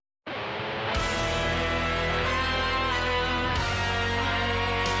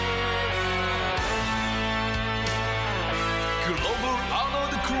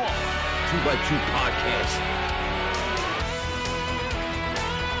2x2 podcast.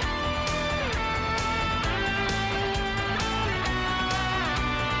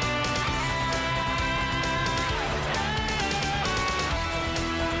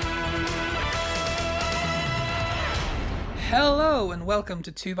 Hello and welcome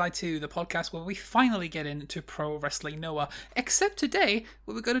to 2x2, the podcast where we finally get into Pro Wrestling Noah. Except today,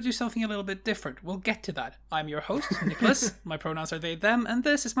 we're going to do something a little bit different. We'll get to that. I'm your host, Nicholas. My pronouns are they, them, and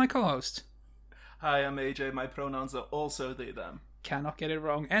this is my co-host. Hi, I'm AJ. My pronouns are also they, them. Cannot get it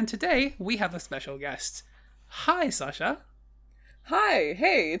wrong. And today, we have a special guest. Hi, Sasha. Hi,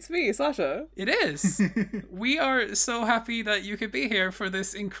 hey, it's me, Sasha. It is. We are so happy that you could be here for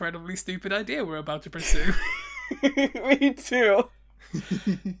this incredibly stupid idea we're about to pursue. Me too.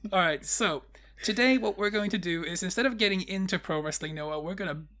 Alright, so today what we're going to do is, instead of getting into Pro Wrestling Noah, we're going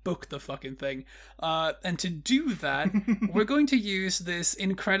to book the fucking thing. And to do that, we're going to use this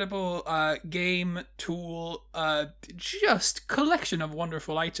incredible game tool, just collection of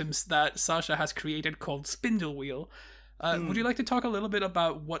wonderful items that Sasha has created called Spindle Wheel. Would you like to talk a little bit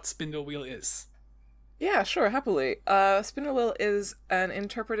about what Spindle Wheel is? Yeah, sure, happily. Spindle Wheel is an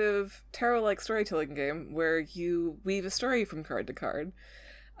interpretive tarot-like storytelling game where you weave a story from card to card.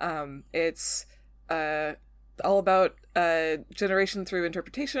 It's all about generation through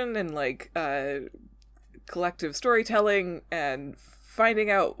interpretation and collective storytelling and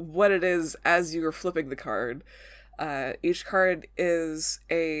finding out what it is as you're flipping the card. Each card is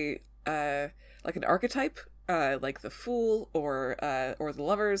an archetype, like the Fool or the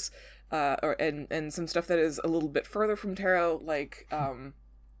Lovers. And some stuff that is a little bit further from tarot, like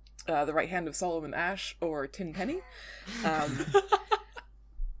the Right Hand of Solomon Ash or Tin Penny.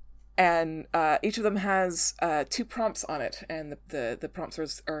 And each of them has 2 prompts on it, and the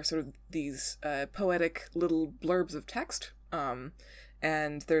prompts are sort of these poetic little blurbs of text. And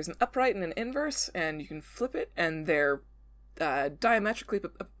there's an upright and an inverse, and you can flip it, and they're diametrically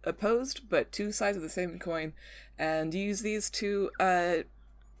opposed, but 2 sides of the same coin, and you use these to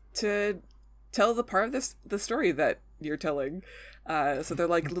tell the part of the story that you're telling. So they're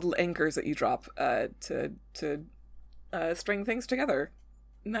like little anchors that you drop to string things together.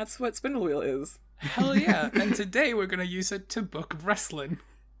 And that's what Spindle Wheel is. Hell yeah. And today we're going to use it to book wrestling.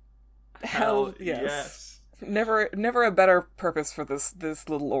 Hell yes. Never a better purpose for this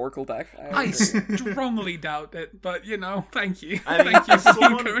little Oracle deck. I strongly doubt it, but thank you. Thank you for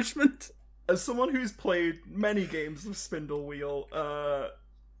the encouragement. As someone who's played many games of Spindle Wheel,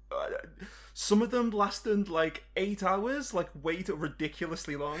 some of them lasted 8 hours, way too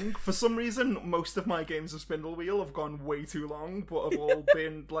ridiculously long. For some reason, most of my games of Spindle Wheel have gone way too long, but have all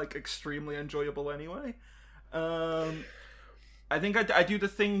been extremely enjoyable anyway. I think I do the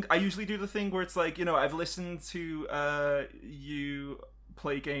thing. I usually do the thing where it's I've listened to you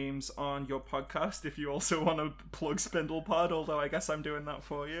play games on your podcast. If you also want to plug Spindle Pod, although I guess I'm doing that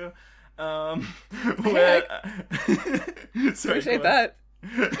for you. Appreciate that.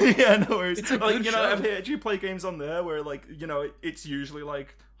 Yeah, no worries. It's a good show. I've heard you play games on there where it's usually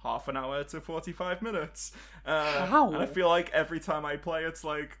half an hour to 45 minutes. How? And I feel like every time I play it's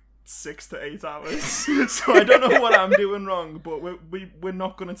 6 to 8 hours. So I don't know what I'm doing wrong, but we're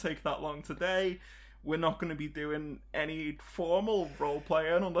not going to take that long today. We're not going to be doing any formal role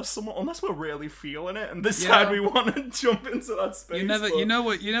playing unless we're really feeling it and decide we want to jump into that space. You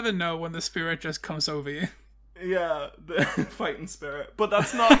never know when the spirit just comes over you. Yeah, the fighting spirit. But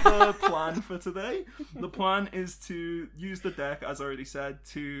that's not the plan for today. The plan is to use the deck, as I already said,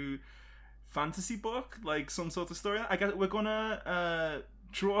 to fantasy book, some sort of story. I guess we're gonna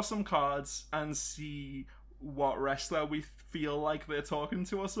draw some cards and see what wrestler we feel like they're talking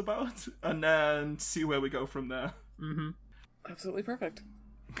to us about, and then see where we go from there. Mm-hmm. Absolutely perfect.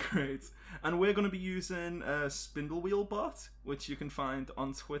 Great. And we're going to be using a Spindle Wheel bot, which you can find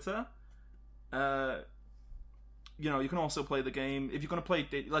on Twitter. You can also play the game if you're going to play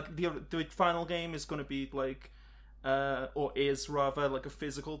the final game is going to be or is rather a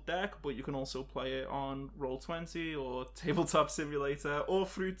physical deck, but you can also play it on Roll20 or Tabletop Simulator or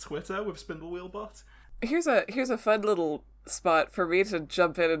through Twitter with Spindle Wheel bot. Here's a fun little spot for me to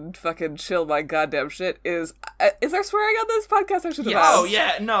jump in and fucking chill my goddamn shit. Is there swearing on this podcast? I should have asked. Oh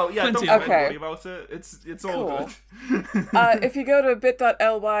yeah, no, yeah, Plenty. don't Okay. worry about it. It's all Cool. good. If you go to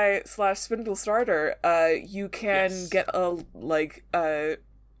bit.ly/spindlestarter, you can get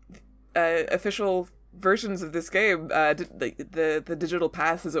official versions of this game. The digital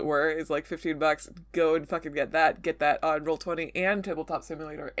pass, as it were, is $15. Go and fucking get that on Roll20 and Tabletop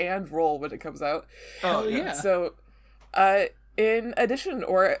Simulator and Roll when it comes out. Oh yeah. So in addition,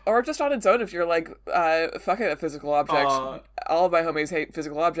 or just on its own if you're like, fuck it, a physical object. All of my homies hate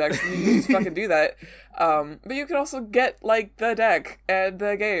physical objects. You just fucking do that. But you can also get like the deck and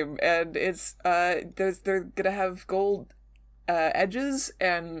the game, and it's they're gonna have gold edges,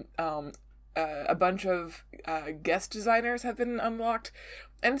 and a bunch of guest designers have been unlocked.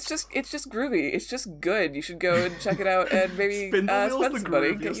 And it's just groovy. It's just good. You should go and check it out and maybe spend some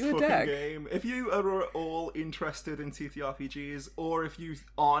money, get you a deck. Game. If you are all interested in TTRPGs, or if you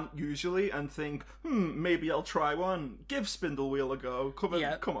aren't usually and think, maybe I'll try one, give Spindle Wheel a go. Come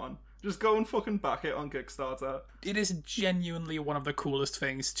on. Just go and fucking back it on Kickstarter. It is genuinely one of the coolest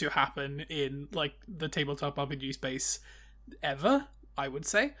things to happen in like the tabletop RPG space ever, I would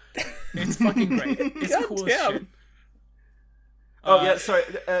say. It's fucking great. It's cool as shit. Oh yeah, sorry,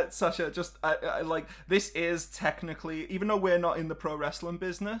 Sasha. Just I like this is technically, even though we're not in the pro wrestling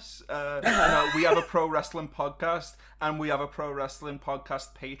business, we have a pro wrestling podcast, and we have a pro wrestling podcast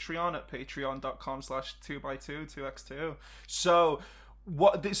Patreon at patreon.com/2x2 2x2.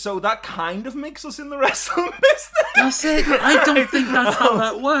 So that kind of makes us in the wrestling business. Does it? I don't think that's how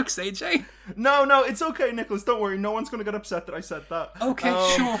that works, AJ. No, it's okay, Nicholas. Don't worry. No one's gonna get upset that I said that. Okay,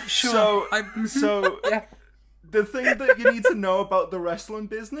 sure. So yeah. The thing that you need to know about the wrestling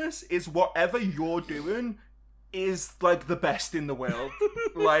business is whatever you're doing is like the best in the world.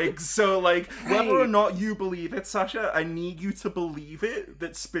 Whether or not you believe it, Sasha, I need you to believe it,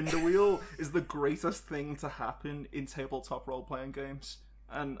 that Spindle Wheel is the greatest thing to happen in tabletop role-playing games.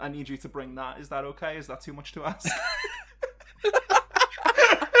 And I need you to bring that. Is that okay? Is that too much to ask?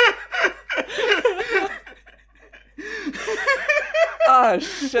 Oh,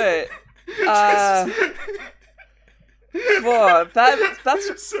 shit. Whoa,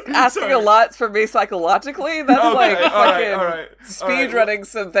 that's asking a lot for me psychologically. That's okay, like fucking speedrunning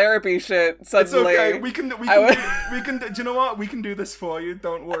some therapy shit suddenly. It's okay. We can. Do you know what? We can do this for you.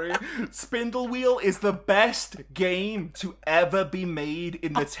 Don't worry. Spindle Wheel is the best game to ever be made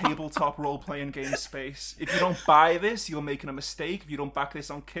in the tabletop role-playing game space. If you don't buy this, you're making a mistake. If you don't back this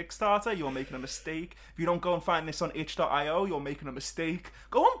on Kickstarter, you're making a mistake. If you don't go and find this on itch.io, you're making a mistake.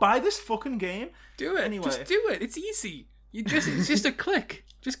 Go and buy this fucking game. Do it. Anyway. Just do it. It's easy. It's just a click.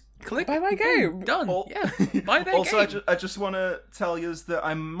 Just click. Buy my game. Done. Yeah. Buy that also, game. I just want to tell you that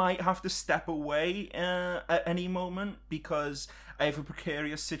I might have to step away at any moment because I have a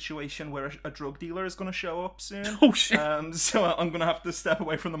precarious situation where a drug dealer is going to show up soon. Oh shit. So I'm going to have to step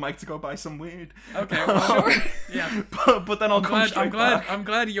away from the mic to go buy some weed. Okay. Well, sure. Yeah. But then I'll come straight back. I'm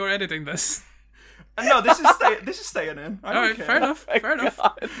glad you're editing this. No, this is staying in. I don't care. Fair enough. Fair enough.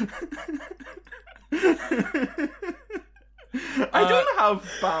 I don't have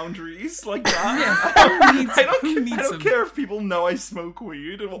boundaries like that. Yeah, I don't care if people know I smoke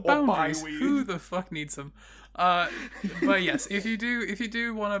weed or buy weed. Who the fuck needs them? But yes, if you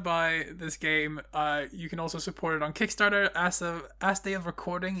do want to buy this game, you can also support it on Kickstarter. As day of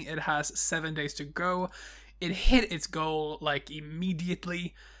recording, it has 7 days to go. It hit its goal like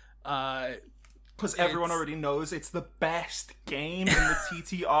immediately. Because everyone already knows it's the best game in the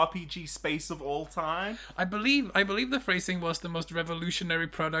TTRPG space of all time. I believe the phrasing was the most revolutionary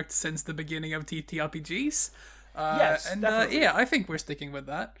product since the beginning of TTRPGs. Yes, and definitely. I think we're sticking with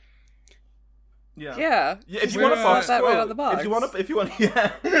that. Yeah. If you want to box that right on the box. If you want,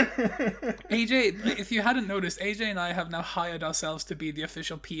 yeah. AJ, if you hadn't noticed, AJ and I have now hired ourselves to be the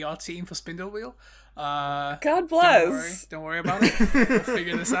official PR team for Spindle Wheel. God bless. Don't worry about it. We'll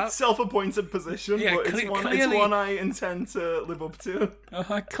figure this out. Self-appointed position, Yeah, but it's one I intend to live up to.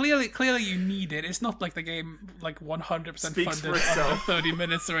 Clearly, you need it. It's not like the game 100% Speaks for funded itself. under 30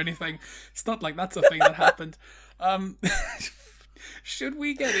 minutes or anything. It's not like that's a thing that happened. Should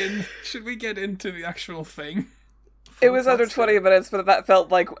we get into the actual thing? It was under 20 minutes, but that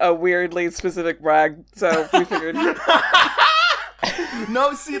felt like a weirdly specific brag, so we figured.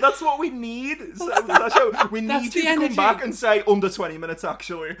 No, see, that's what we need. We need you to come back and say under 20 minutes,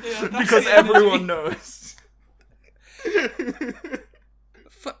 actually. Yeah, because everyone knows.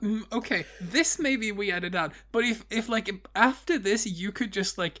 Okay, this maybe we edit out, but if after this you could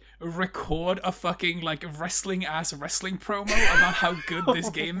just record a fucking wrestling promo about how good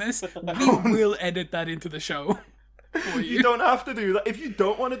this game is, we will edit that into the show. For you. You don't have to do that. If you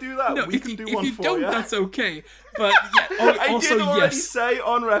don't want to do that, we can do one for you. If you don't, that's okay. But yeah, I also did already yes. say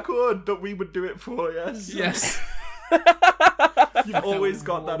on record that we would do it for you. So Yes. You've always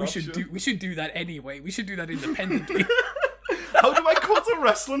got that option. We should do that anyway. We should do that independently. How do I cut a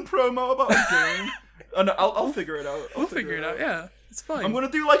wrestling promo about a game? Oh, no, I'll figure it out. We'll figure it out. Yeah, it's fine. I'm gonna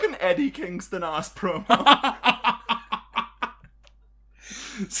do an Eddie Kingston ass promo.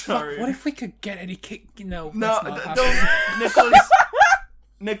 Sorry. What if we could get any kick? No, No, that's not don't, happening. Nicholas.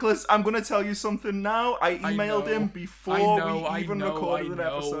 Nicholas, I'm gonna tell you something now. I emailed know. him before I we even know, recorded I an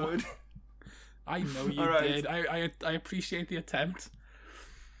know. episode. I know you Alright. did. I appreciate the attempt.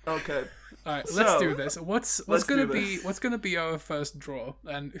 Okay. All right, So, let's do this. What's let's gonna do be this. what's gonna be our first draw,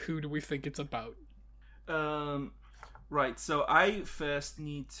 and who do we think it's about? Right. So I first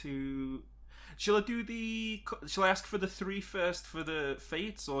need to. Shall I do the? Shall I ask for the 3 first for the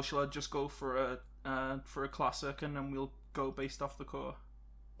fates, or shall I just go for a classic and then we'll go based off the core?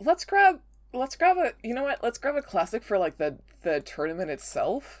 Let's grab a, you know what? Let's grab a classic for like the tournament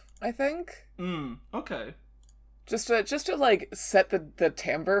itself, I think. Okay. Just to like set the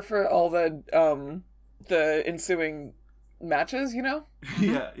timbre for all the ensuing matches, you know?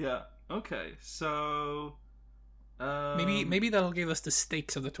 Yeah. Okay. So. Maybe that'll give us the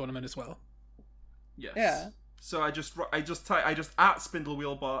stakes of the tournament as well. Yes. Yeah. So I just at Spindle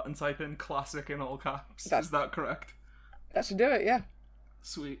Wheelbot and type in classic in all caps. Is that correct? That should do it, yeah.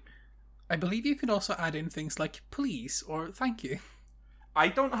 Sweet. I believe you could also add in things like please or thank you. I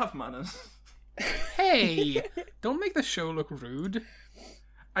don't have manners. Hey, don't make the show look rude.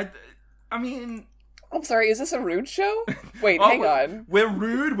 I mean, I'm sorry, is this a rude show? Wait, oh, hang on. We're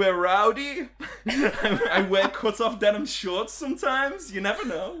rude, we're rowdy. I wear cut-off denim shorts sometimes. You never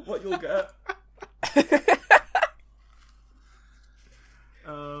know what you'll get.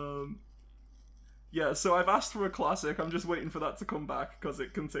 Yeah, so I've asked for a classic. I'm just waiting for that to come back because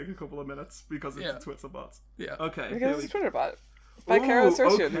it can take a couple of minutes because it's a Twitter bot. Yeah. Okay. Because it's a Twitter bot. By Kara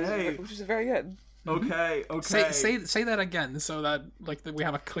Assertion, okay. which is very good. Okay. Say that again so that that we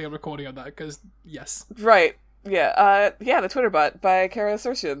have a clear recording of that. Because yes. Right. Yeah. The Twitter bot by Kara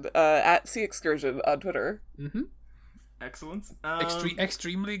Assertion, at Sea Excursion on Twitter. Mm-hmm. Excellent.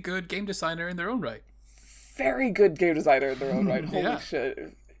 Extremely good game designer in their own right. Very good game designer in their own right. Holy Yeah.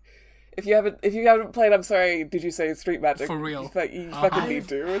 shit. If you haven't played, I'm sorry, did you say Street Magic? For real. You fucking need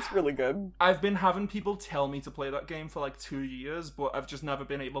to. It's really good. I've been having people tell me to play that game for like 2 years, but I've just never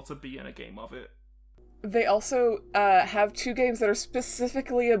been able to be in a game of it. They also have 2 games that are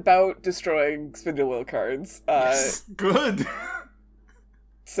specifically about destroying spindle wheel cards. Good.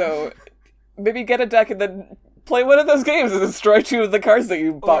 So maybe get a deck and then play one of those games and destroy 2 of the cards that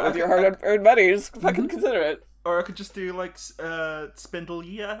you bought with your hard-earned money. Just fucking consider it. Or I could just do like Spindle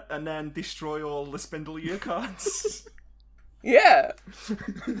Year and then destroy all the Spindle Year cards. Yeah.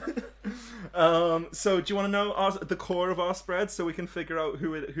 So do you want to know the core of our spread so we can figure out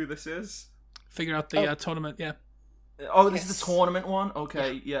who this is? Figure out the tournament, yeah. Oh, this is the tournament one?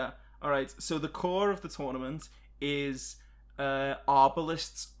 Okay, yeah. Alright, so the core of the tournament is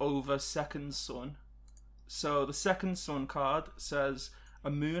Arbalists over Second Sun. So the Second Sun card says, a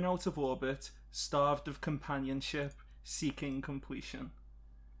moon out of orbit, starved of companionship, seeking completion.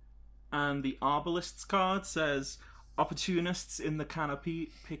 And the Arbalists card says, opportunists in the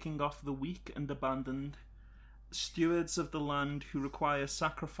canopy, picking off the weak and abandoned. Stewards of the land who require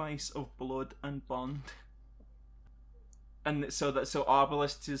sacrifice of blood and bond. And so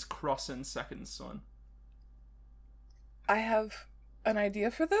Arbalists is crossing Second Sun. I have an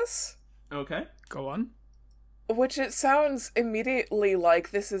idea for this. Okay. Go on. Which it sounds immediately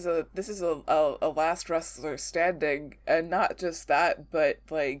like this is a last wrestler standing, and not just that, but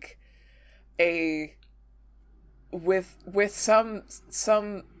like with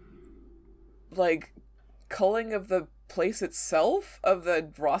some like culling of the place itself, of the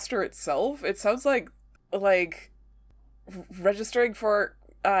roster itself. It sounds like registering for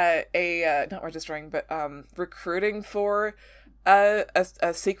not registering, but recruiting for a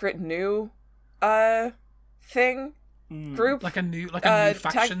secret new thing group, like a new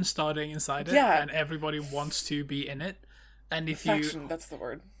faction starting inside it, and everybody wants to be in it. And if faction, that's the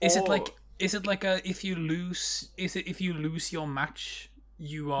word. Is it like if you lose your match,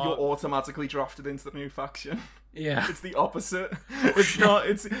 you're automatically drafted into the new faction? Yeah, it's the opposite. It's not.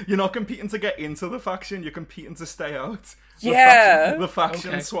 You're not competing to get into the faction. You're competing to stay out. The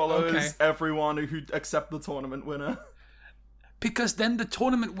faction swallows everyone who accept the tournament winner. Because then the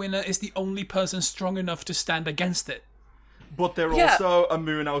tournament winner is the only person strong enough to stand against it. But they're also a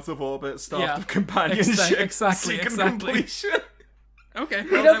moon out of orbit, starved of companionship, exactly. completion. Okay,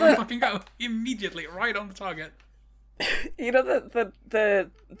 well, there we fucking go. Immediately, right on the target. You know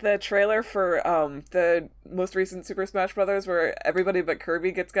the trailer for the most recent Super Smash Brothers where everybody but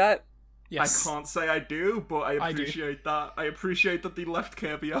Kirby gets got? Yes. I can't say I do, but I appreciate that. I appreciate that they left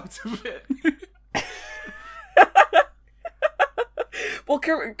Kirby out of it. Well,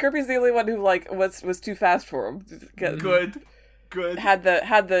 Kirby's the only one who was too fast for him. Good. good. had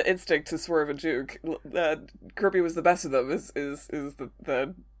the instinct to swerve and juke. Kirby was the best of them. Is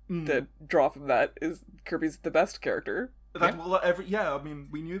the draw from that is Kirby's the best character. I mean,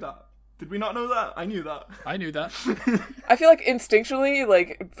 we knew that. Did we not know that? I knew that. I knew that. I feel like instinctually,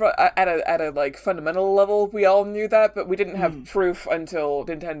 like at a like fundamental level, we all knew that, but we didn't have proof until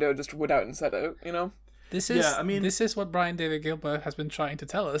Nintendo just went out and said it. You know, This is what Brian David Gilbert has been trying to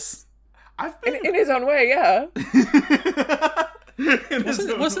tell us. in his own way, yeah.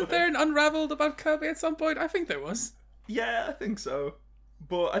 Wasn't there an Unraveled about Kirby at some point? I think there was. Yeah, I think so.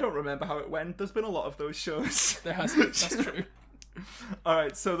 But I don't remember how it went. There's been a lot of those shows. There has been. That's true.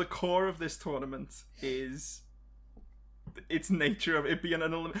 Alright, so the core of this tournament is its nature of it being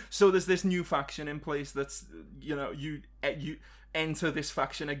so there's this new faction in place that's, you enter this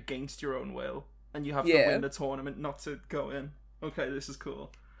faction against your own will, and you have to win the tournament not to go in. Okay, this is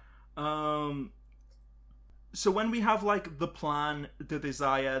cool. So when we have like the plan, the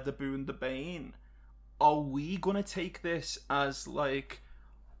desire, the boon, the bane, are we gonna take this as like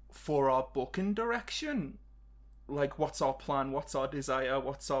for our booking direction? Like, what's our plan? What's our desire?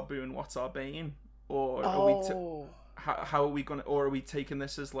 What's our boon? What's our bane? Or are we how are we gonna? Or are we taking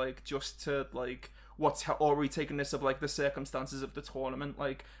this as like just to like or are we taking this of like the circumstances of the tournament?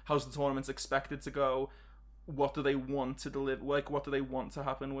 Like, how's the tournament expected to go? What do they want to deliver? Like, what do they want to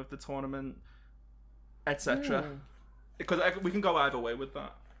happen with the tournament, etc. Because we can go either way with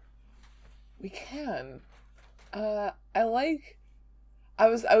that. We can. I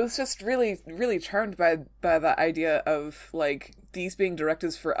was just really, really charmed by the idea of like these being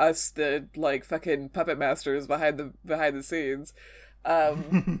directives for us, the like fucking puppet masters behind the scenes. But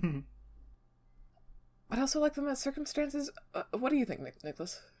I also like them as circumstances. What do you think,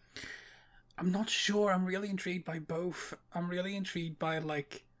 Nicholas? I'm not sure. I'm really intrigued by both. I'm really intrigued by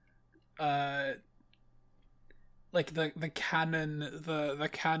like the canon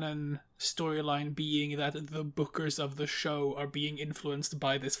storyline being that the bookers of the show are being influenced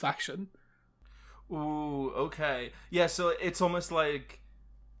by this faction. Ooh, okay. Yeah, so it's almost like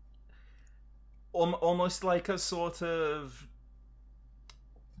a sort of...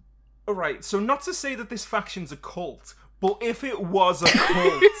 Alright, so not to say that this faction's a cult, but if it was a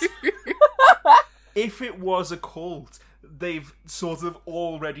cult, they've sort of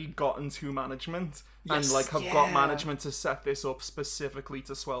already gotten to management and got management to set this up specifically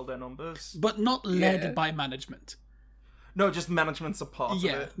to swell their numbers, but not led by management. No, just management's a part of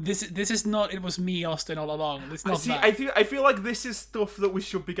it. This is not. It was me, Austin, all along. It's not that. I feel like this is stuff that we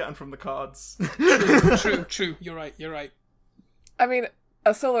should be getting from the cards. True. You're right. I mean,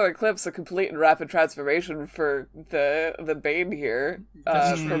 a solar eclipse, a complete and rapid transformation for the Bane here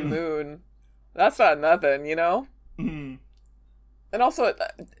from Moon. That's not nothing, you know. Mm. And also,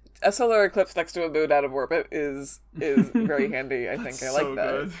 a solar eclipse next to a moon out of orbit is very handy. I think I like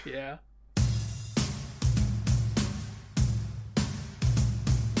that. Good. Yeah.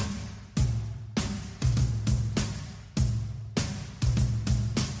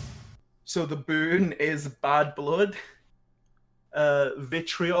 So the boon is bad blood,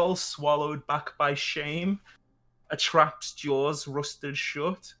 vitriol swallowed back by shame, a trap's jaws rusted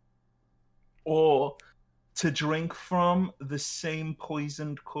shut, or to drink from the same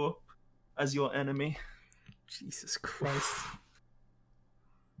poisoned cup as your enemy. Jesus Christ.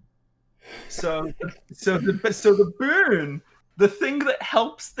 So the boon, the thing that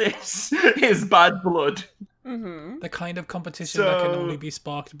helps this is bad blood. Mm-hmm. The kind of competition that can only be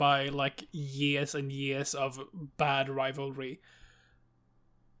sparked by like years and years of bad rivalry.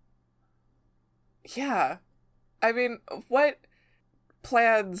 Yeah. I mean, what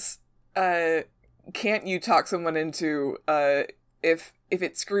plans can't you talk someone into if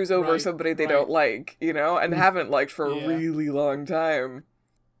it screws over somebody they don't like, you know, and haven't liked for a really long time?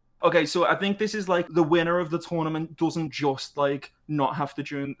 Okay, so I think this is like the winner of the tournament doesn't just like not have to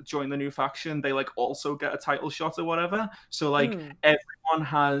join the new faction. They like also get a title shot or whatever. So like everyone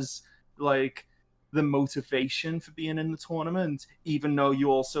has like the motivation for being in the tournament, even though you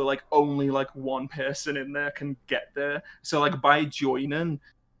also like only like one person in there can get there. So like by joining,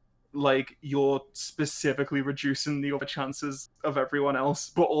 like you're specifically reducing the other chances of everyone else,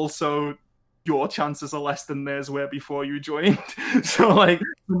 but also your chances are less than theirs were before you joined. So like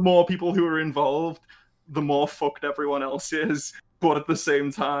the more people who are involved, the more fucked everyone else is. But at the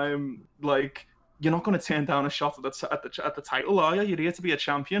same time, like you're not going to turn down a shot at the title, are you? You're here to be a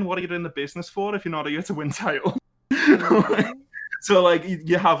champion. What are you in the business for if you're not here to win title? So like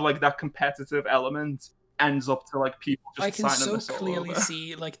you have like that competitive element ends up to like people just I can signing so this clearly all over.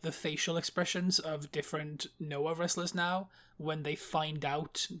 see like the facial expressions of different Noah wrestlers now when they find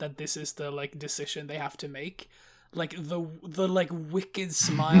out that this is the like decision they have to make. like the like wicked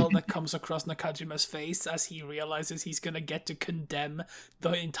smile that comes across Nakajima's face as he realizes he's gonna get to condemn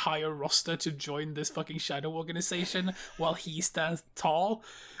the entire roster to join this fucking shadow organization while he stands tall.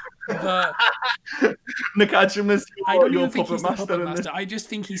 Nakajima's I don't your even think he's the puppet puppet master in this. master. I just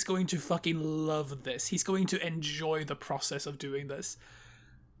think he's going to fucking love this. He's going to enjoy the process of doing this.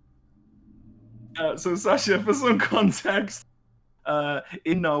 So Sasha, for some context,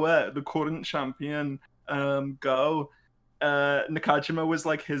 in Noah, the current champion, Go, Nakajima was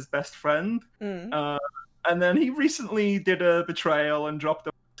like his best friend. And then he recently did a betrayal and dropped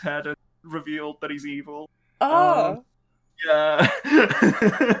his head and revealed that he's evil. Oh. Yeah.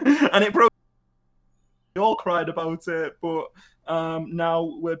 And it broke. We all cried about it, but now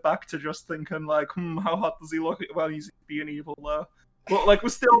we're back to just thinking like, how hot does he look when he's being evil though? But like, we're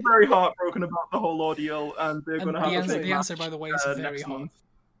still very heartbroken about the whole ordeal, and they're going to have the answer, by the way, is very next hot. month.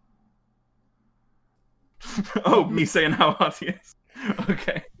 Oh, me saying how hot he is.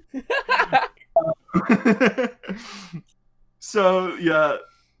 Okay. So yeah,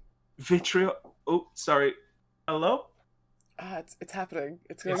 Vitriol. Oh, sorry. Hello. It's happening.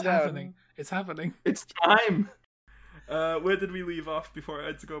 It's going It's down. happening. It's happening. It's time. Where did we leave off before I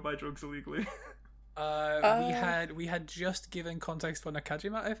had to go buy drugs illegally? We had just given context for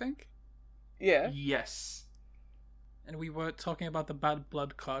Nakajima, I think, Yeah. Yes. and we were talking about the bad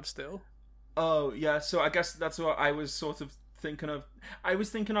blood card still. Oh yeah, so I guess that's what I was sort of thinking of. I was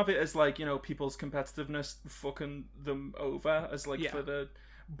thinking of it as like, you know, people's competitiveness fucking them over as like Yeah. for the,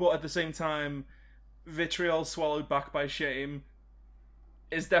 but at the same time, Vitriol swallowed back by shame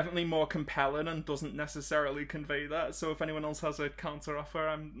is definitely more compelling and doesn't necessarily convey that. So if anyone else has a counter offer,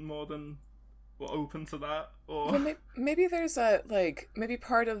 I'm more than open to that. Or Well, maybe there's a, like, maybe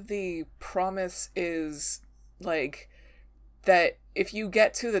part of the promise is, like, that if you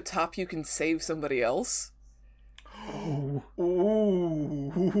get to the top, you can save somebody else. Ooh.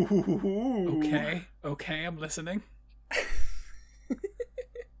 Ooh. Okay, I'm listening.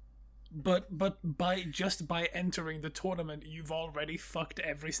 But by entering the tournament, you've already fucked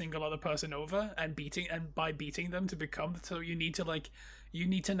every single other person over and by beating them to become. So you need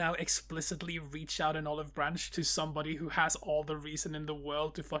to now explicitly reach out an olive branch to somebody who has all the reason in the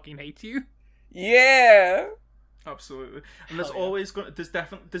world to fucking hate you. Yeah. Absolutely. And there's Hell yeah. always going there's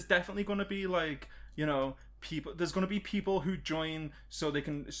definitely going to be like, you know, people, there's going to be people who join so they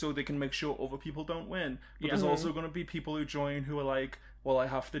can make sure other people don't win. But Yeah. there's also going to be people who join who are like, well, I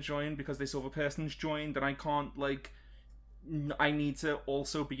have to join because this other person's joined and I can't, like, I need to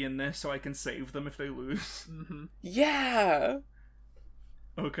also be in this so I can save them if they lose. Mm-hmm. Yeah.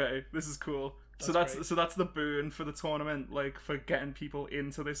 Okay, this is cool. So That's that's the boon for the tournament, like, for getting people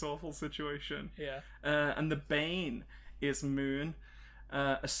into this awful situation. Yeah. And the bane is Moon,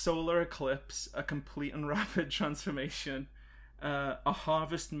 a solar eclipse, a complete and rapid transformation, a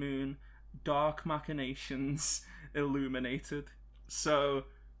harvest moon, dark machinations, illuminated. So,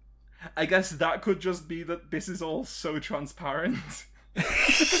 I guess that could just be that this is all so transparent.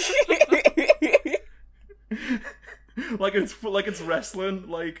 like it's wrestling,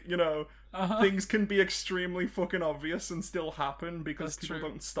 like, you know, things can be extremely fucking obvious and still happen because That's people true.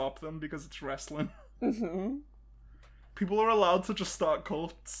 don't stop them because it's wrestling. Mm-hmm. People are allowed to just start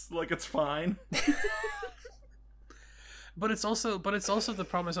cults, like, it's fine. But it's also the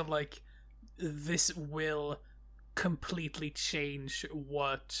promise of, like, this will completely change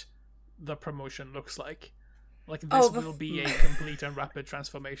what the promotion looks like. Like, this will be a complete and rapid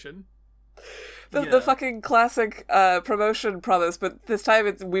transformation. The fucking classic promotion promise, but this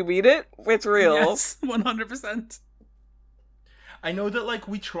time we mean it. It's real. Yes, 100%. I know that, like,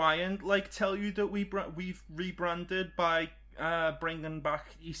 we try and, like, tell you that we've rebranded by bringing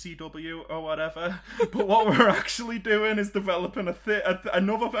back ECW or whatever, but what we're actually doing is developing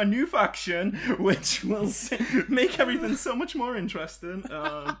a new faction, which will make everything so much more interesting.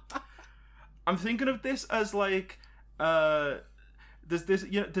 I'm thinking of this as, like, there's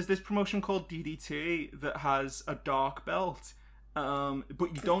this promotion called DDT that has a dark belt.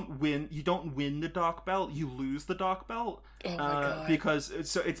 But you don't win the dark belt, you lose the dark belt. Oh my God. Because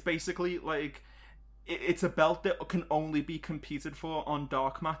it's basically like it's a belt that can only be competed for on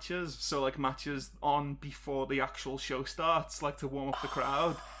dark matches, so like matches on before the actual show starts, like to warm up the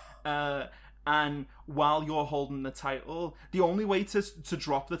crowd. And while you're holding the title, the only way to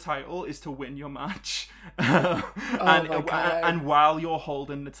drop the title is to win your match. my God. And while you're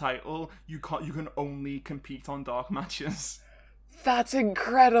holding the title, you can only compete on dark matches. That's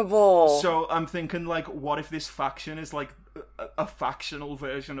incredible. So I'm thinking, like, what if this faction is like a factional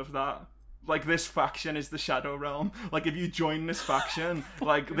version of that? like this faction is the Shadow Realm. Like if you join this faction,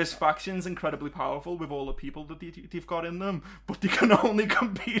 like this faction's incredibly powerful with all the people that they've got in them, but they can only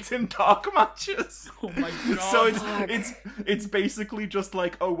compete in dark matches. Oh my god. So it's basically just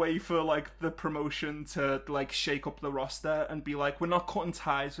like a way for like the promotion to like shake up the roster and be like, we're not cutting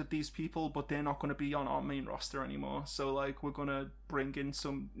ties with these people, but they're not going to be on our main roster anymore. So like we're gonna bring in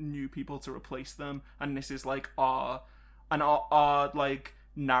some new people to replace them, and this is like our like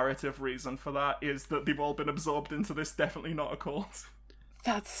narrative reason for that is that they've all been absorbed into this definitely not a cult.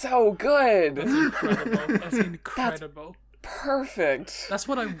 That's so good. That's incredible. That's incredible. Perfect. That's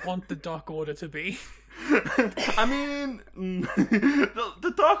what I want the Dark Order to be. I mean,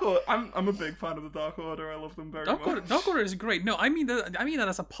 the Dark Order. I'm a big fan of the Dark Order. I love them very much. Dark Order is great. No, I mean that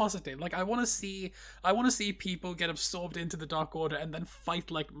as a positive. Like I want to see people get absorbed into the Dark Order and then fight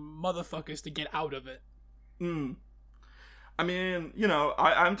like motherfuckers to get out of it. I mean, you know,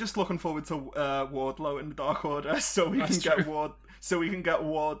 I'm just looking forward to Wardlow in the Dark Order, so we can get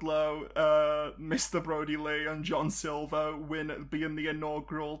Wardlow, Mr. Brody Lee, and John Silver being the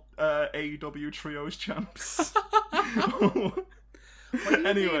inaugural AEW Trios champs.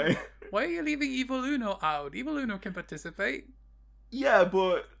 Anyway, why are you leaving Evil Uno out? Evil Uno can participate. Yeah,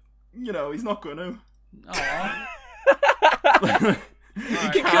 but you know he's not gonna. Aww.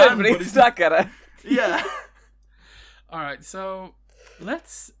 He could, but he's not gonna. Yeah. All right, so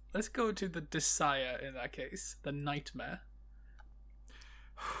let's go to the Desire in that case, the Nightmare.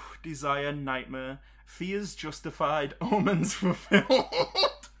 Desire, Nightmare, fears justified, omens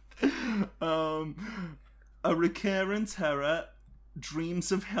fulfilled. A recurrent terror,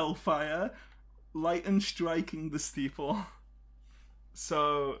 dreams of hellfire, lightning striking the steeple.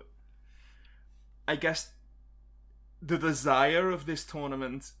 So, I guess the desire of this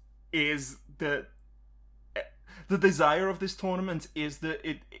tournament is that. The desire of this tournament is that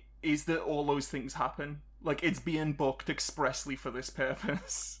all those things happen. Like it's being booked expressly for this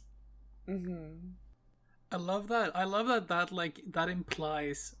purpose. Mm-hmm. I love that. That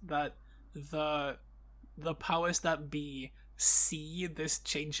implies that the powers that be see this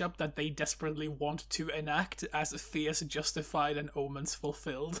change up that they desperately want to enact as fears justified and omens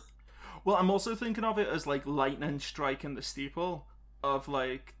fulfilled. Well, I'm also thinking of it as like lightning striking the steeple of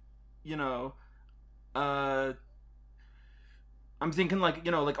like, you know, I'm thinking like,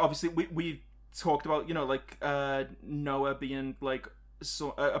 you know, like obviously we talked about, you know, like Noah being like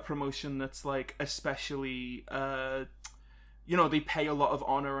a promotion that's like especially you know, they pay a lot of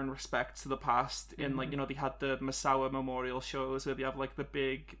honor and respect to the past in like, you know, they had the Misawa memorial shows where they have like the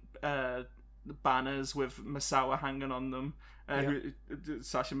big banners with Misawa hanging on them.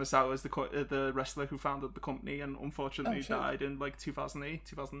 Sasha Misawa is the wrestler who founded the company and unfortunately died in like 2008,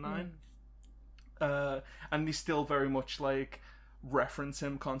 2009. And they still very much like reference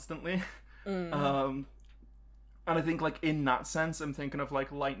him constantly. And I think like in that sense I'm thinking of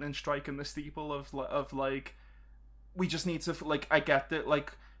like lightning striking the steeple of like we just need to like, I get that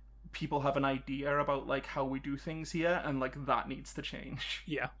like people have an idea about like how we do things here and like that needs to change.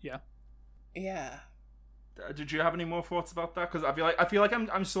 Yeah. Did you have any more thoughts about that? Because I feel like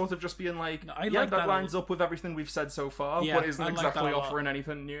I'm sort of just being like, no, like that lines up with everything we've said so far, but isn't exactly offering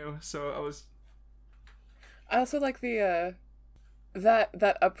anything new. So I also like the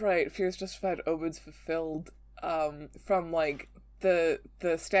that upright fears justified, omens fulfilled. From like the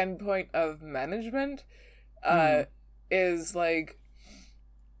standpoint of management, is like,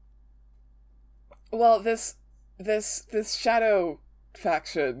 well, this shadow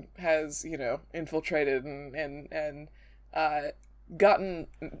faction has, you know, infiltrated and gotten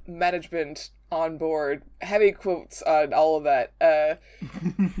management on board, heavy quotes on all of that,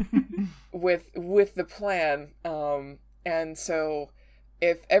 with the plan, and so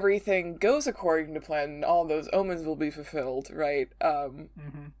if everything goes according to plan, all those omens will be fulfilled, right?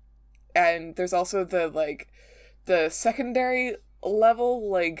 And there's also the secondary level,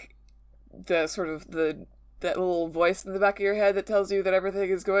 like the sort of that little voice in the back of your head that tells you that everything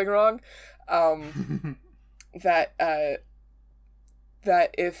is going wrong. That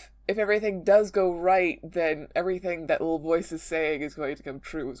if everything does go right, then everything that little voice is saying is going to come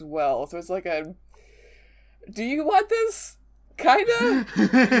true as well. So it's like do you want this? Kinda?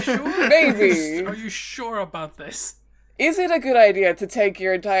 Sure? Maybe. Are you sure about this? Is it a good idea to take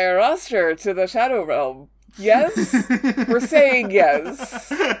your entire roster to the Shadow Realm? Yes? We're saying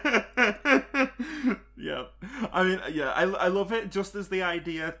yes. Yeah. I mean, yeah, I love it just as the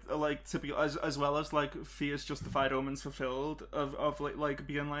idea, like, to be, as well as, like, fears justified, omens fulfilled, of like,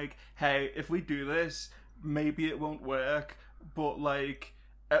 being like, hey, if we do this, maybe it won't work, but, like,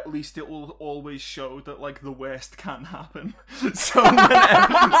 at least it will always show that like the worst can happen. So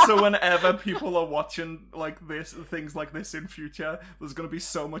whenever people are watching like things like this in future, there's going to be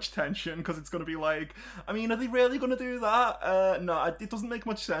so much tension because it's going to be like, I mean, are they really going to do that? No, it doesn't make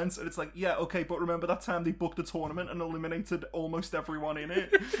much sense. And it's like, yeah, okay, but remember that time they booked a tournament and eliminated almost everyone in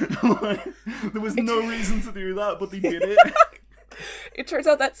it? Like, there was no reason to do that, but they did it. It turns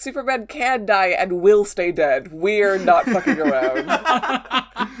out that Superman can die and will stay dead. We're not fucking around.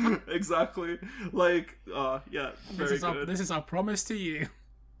 Exactly. Like, yeah, very good. This is our promise to you.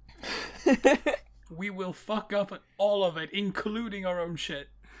 We will fuck up all of it, including our own shit.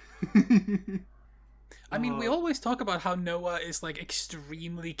 I mean, we always talk about how Noah is, like,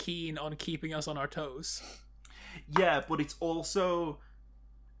 extremely keen on keeping us on our toes. Yeah, but it's also,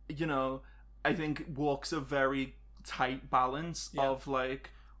 you know, I think walks a very tight balance of,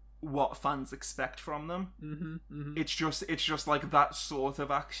 like, what fans expect from them. It's just like that sort of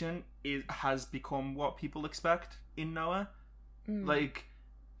action has become what people expect in Noah. Like,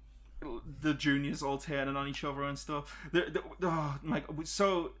 the juniors all turning on each other and stuff. Oh my God,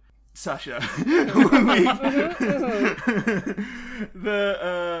 so Sasha,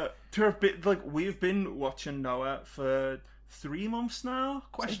 we've been watching Noah for 3 months now?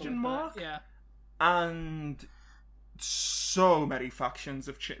 Question mark. Yeah, and so many factions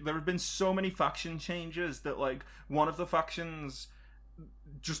have there have been so many faction changes that like one of the factions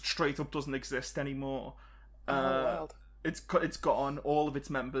just straight up doesn't exist anymore. Wild. It's gone. All of its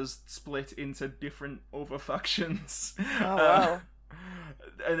members split into different other factions. Oh wow.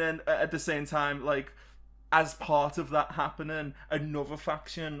 And then at the same time, like, as part of that happening, another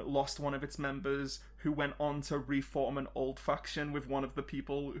faction lost one of its members who went on to reform an old faction with one of the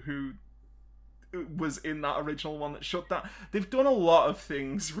people who was in that original one that shut down. They've done a lot of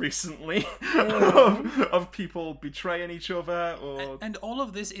things recently of people betraying each other, and all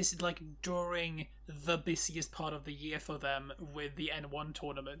of this is like during the busiest part of the year for them with the N1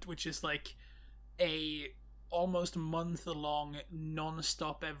 tournament, which is like a almost month-long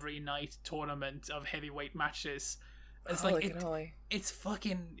non-stop every night tournament of heavyweight matches. It's like it's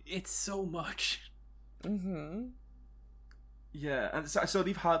so much. Yeah, and so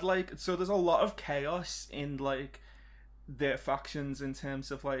they've had like, so there's a lot of chaos in like their factions in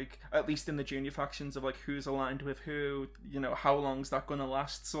terms of like, at least in the junior factions, of like who's aligned with who, you know, how long's that gonna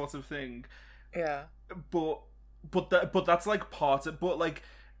last, sort of thing. Yeah. But that's like part of, but like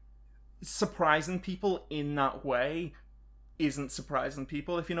surprising people in that way isn't surprising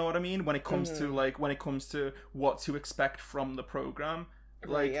people, if you know what I mean, when it comes to like, when it comes to what to expect from the program.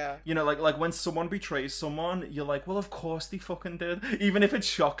 Like, you know, like when someone betrays someone, you're like, well, of course they fucking did. Even if it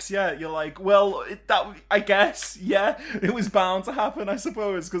shocks you, you're like, well, I guess, yeah, it was bound to happen, I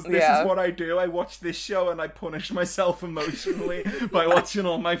suppose, because this is what I do. I watch this show and I punish myself emotionally by watching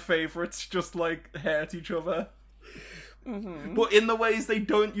all my favourites just, like, hurt each other. But in the ways they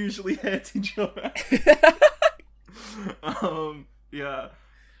don't usually hurt each other. Yeah.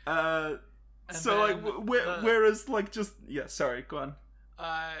 So, like, whereas, like, just... Yeah, sorry, go on.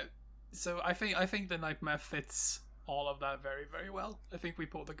 So I think the Nightmare fits all of that very, very well. I think we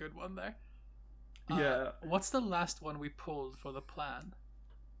pulled a good one there. Yeah. What's the last one we pulled for the plan?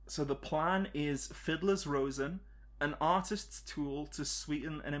 So the plan is Fiddler's Rosen, an artist's tool to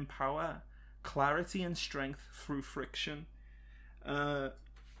sweeten and empower clarity and strength through friction.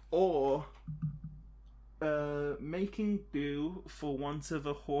 Or making do for want of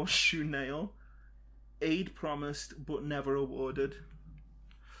a horseshoe nail, aid promised but never awarded.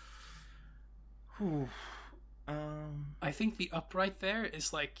 I think the upright there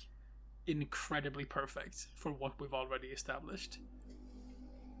is like incredibly perfect for what we've already established.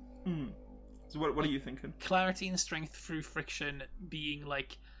 So what are you thinking? Clarity and strength through friction being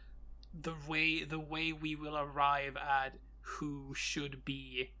like the way we will arrive at who should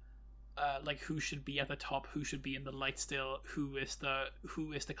be who should be at the top, who should be in the light still, who is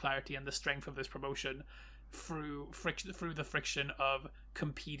the clarity and the strength of this promotion through the friction of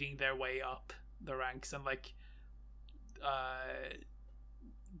competing their way up the ranks and like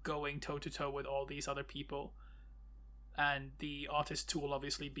going toe to toe with all these other people, and the artist tool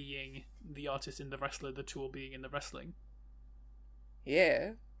obviously being the artist in the wrestler, the tool being in the wrestling.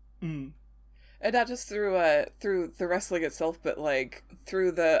 Yeah. And not just through the wrestling itself, but like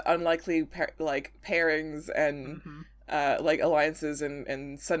through the unlikely pairings and like alliances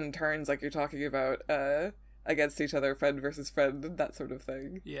and sudden turns, like you're talking about, against each other, friend versus friend, that sort of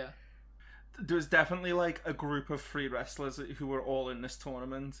thing. Yeah. There's definitely like a group of 3 wrestlers who were all in this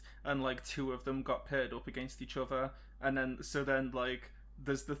tournament, and like 2 of them got paired up against each other, and then like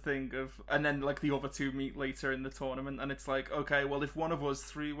there's the thing of, and then like the other two meet later in the tournament, and it's like, okay, well, if one of us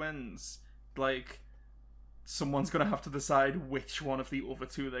 3 wins, like, someone's gonna have to decide which one of the other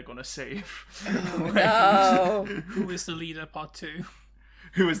 2 they're gonna save. Like, No. Who is the leader, part 2?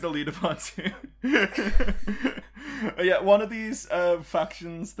 who is the leader, part 2? Yeah, one of these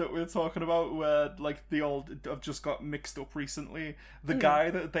factions that we're talking about, where like the old have just got mixed up recently. The guy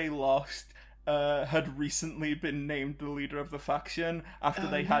that they lost had recently been named the leader of the faction after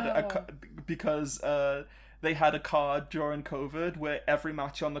they had because they had a card during COVID where every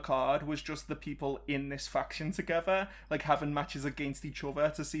match on the card was just the people in this faction together, like having matches against each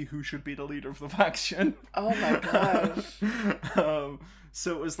other to see who should be the leader of the faction. Oh my gosh.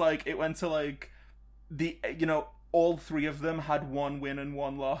 So it was like, it went to like all 3 of them had 1 win and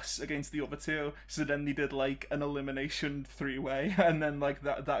 1 loss against the other 2. So then they did like an elimination 3-way, and then like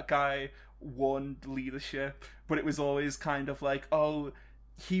that guy won leadership, but it was always kind of like, oh,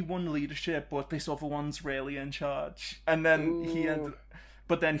 he won leadership, but this other one's really in charge. And then he ended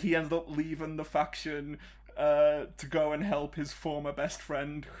up leaving the faction to go and help his former best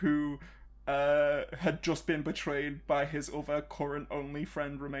friend, who had just been betrayed by his other current only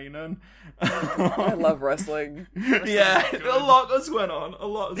friend remaining. I love wrestling. Yeah, a lot has went on. A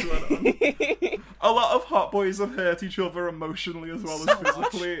lot of hot boys have hurt each other emotionally as well as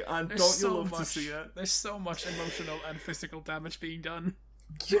physically, and don't you love to see it? There's so much emotional and physical damage being done.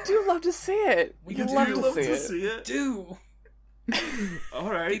 You do love to see it. You do love to see it. Do.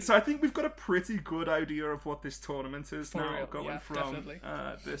 Alright, so I think we've got a pretty good idea of what this tournament is now, real, going yeah, from definitely.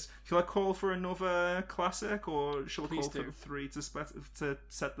 this. Shall I call for another classic, or shall I Please call for do. the 3 to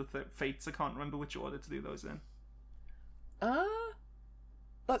set the fates? I can't remember which order to do those in.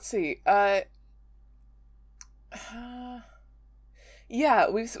 Let's see. Yeah,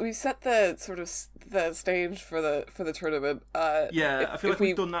 we've set the sort of the stage for the tournament. Yeah, I feel like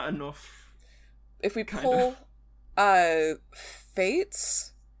we've done that enough. If we pull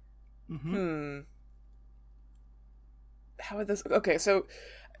fates, how would this? Okay, so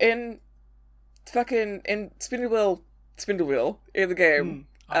in Spindle Wheel in the game,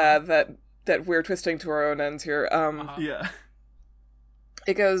 that we're twisting to our own ends here. Yeah.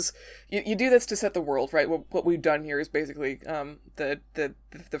 It goes. You do this to set the world, right? What we've done here is basically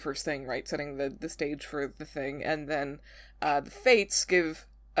the first thing, right? Setting the stage for the thing, and then the fates give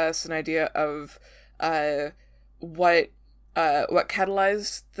us an idea of what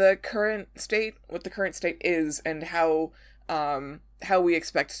catalyzed the current state, what the current state is, and how we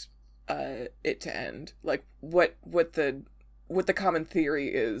expect it to end. Like what the common theory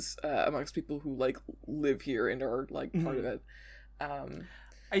is amongst people who like live here and are like part of it.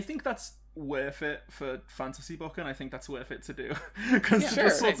 I think that's worth it for fantasy booking. I think that's worth it to do, because to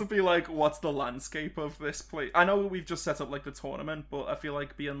just sort of be like, what's the landscape of this place? I know we've just set up like the tournament, but I feel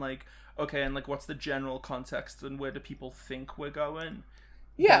like being like, okay, and like what's the general context and where do people think we're going?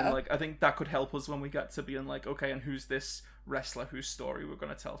 Yeah, then, like I think that could help us when we get to being like, okay, and who's this wrestler whose story we're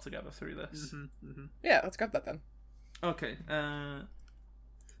going to tell together through this? Yeah, let's grab that then. Okay,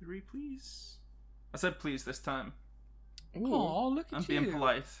 3, please. I said please this time. Oh, look at I'm you. being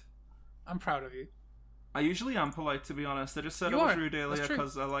polite. I'm proud of you. I usually am polite, to be honest. I just said You I was are. rude earlier That's true.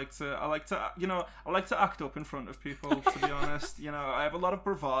 because I like to, I like to act up in front of people. To be honest, I have a lot of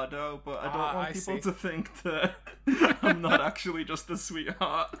bravado, but I don't want people to think that I'm not actually just a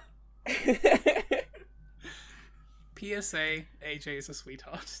sweetheart. PSA: AJ is a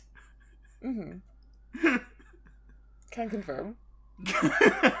sweetheart. Can confirm.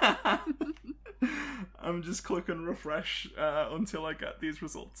 I'm just clicking refresh until I get these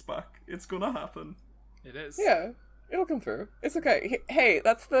results back. It's gonna happen. It is. Yeah, it'll come through. It's okay. Hey,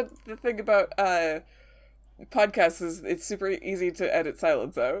 that's the thing about podcasts is it's super easy to edit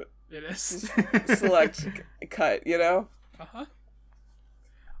silence out. It is. Select, cut, Uh-huh.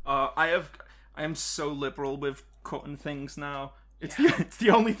 I am so liberal with cutting things now. It's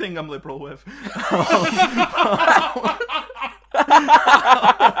the only thing I'm liberal with.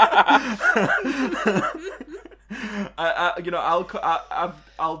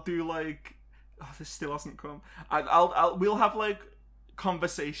 I'll do like, this still hasn't come. We'll have like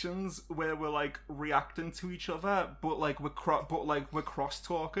conversations where we're like reacting to each other, but like we're cross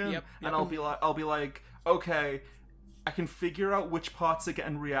talking, Yep. and I'll be like, okay, I can figure out which parts are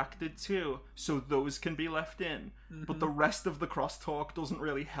getting reacted to, so those can be left in. But the rest of the crosstalk doesn't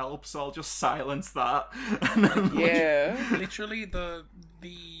really help, so I'll just silence that. And then, Yeah. Literally,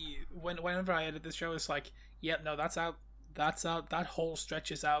 whenever I edit this show, it's like, yeah, no, that's out. That's out. That whole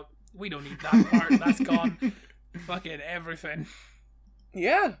stretch is out. We don't need that part. That's gone. Fucking everything.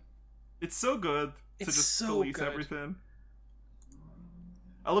 Yeah. it's so good to It's just so delete good. everything.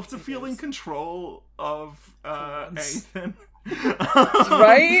 I love to feel in is. control of once. anything.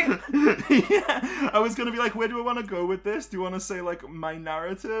 Right? Yeah. I was gonna be like, where do I want to go with this? Do you want to say like my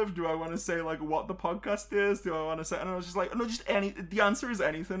narrative? Do I want to say like what the podcast is? Do I want to say? And I was just like, no, just any. The answer is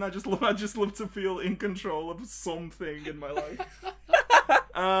anything. I just love to feel in control of something in my life.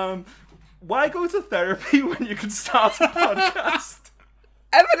 Why go to therapy when you can start a podcast?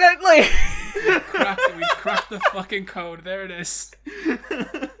 Evidently. We cracked the fucking code. There it is.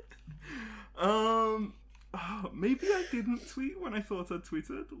 Maybe I didn't tweet when I thought I'd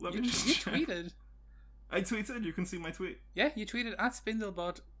tweeted. Let me just You check. tweeted. I tweeted. You can see my tweet. Yeah, you tweeted at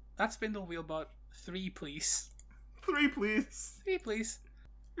Spindlewheelbot 3, please. 3, please. 3, please.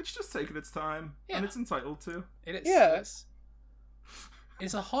 It's just taking its time, Yeah. and it's entitled to. It is. Yeah. Yes.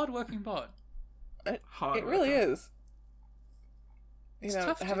 It's a hard-working bot. Hard It really worker. is. It's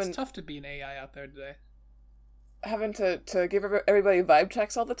tough to be an AI out there today. Having to give everybody vibe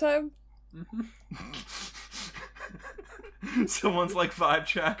checks all the time. Mm-hmm. Someone's like vibe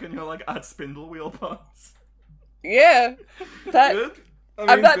check, and you're like at Spindle Wheel Pots. Yeah. That Good. I I'm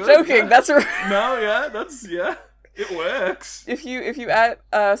mean, not good, joking. yeah. That's a No, yeah, it works. if you add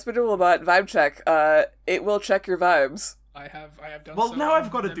Spindlebot vibe check, it will check your vibes. I have done. Well, so now I've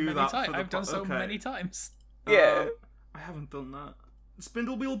got to do many that times. for the I've done so okay. many times. Yeah. I haven't done that.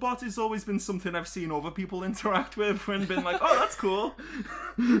 Spindle Wheel Bot has always been something I've seen other people interact with and been like, oh, that's cool.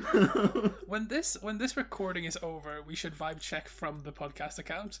 When this recording is over, we should vibe check from the podcast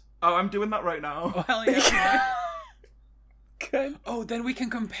account. Oh, I'm doing that right Oh now. hell yeah! Good. Oh, then we can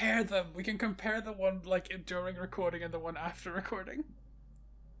compare them. We can compare the one like during recording and the one after recording.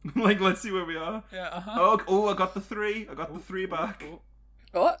 Like, let's see where we are. Yeah. Uh huh. Oh, I got the 3. I got the 3 back.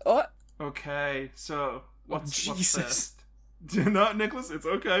 What? Okay, so what's Jesus. first? No, Nicholas, it's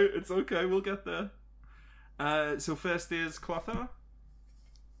okay. It's okay. We'll get there. So first is Clotho.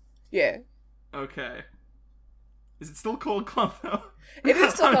 Yeah. Okay. Is it still called Clotho? It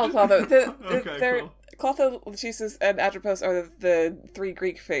is still called Clotho. Okay, cool. Clotho, Lachesis, and Atropos are the 3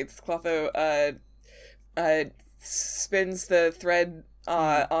 Greek faiths. Clotho spins the thread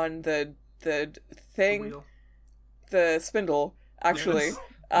on the thing, Wheel. the spindle, actually. Yes.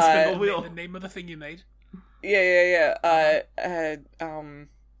 The spindle wheel. The name of the thing you made. Yeah.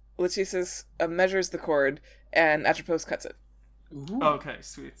 Lachesis measures the cord, and Atropos cuts it. Ooh. Okay,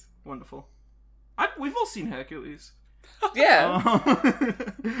 sweet. Wonderful. We've all seen Hercules. Yeah.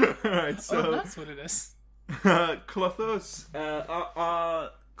 Alright, so... Oh, that's what it is. Clothos.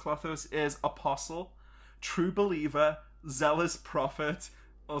 Clothos is apostle, true believer, zealous prophet,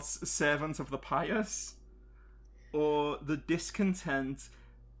 or servant of the pious, or the discontent,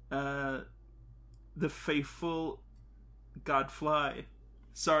 the faithful gadfly.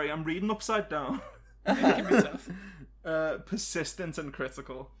 Sorry, I'm reading upside down. It can be tough. Persistent and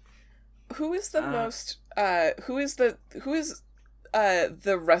critical. Who is the most? Who is the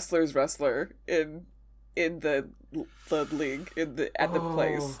wrestler's wrestler in the league at the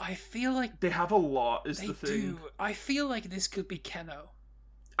place? I feel like They have a lot, is they the thing. do. I feel like this could be Keno.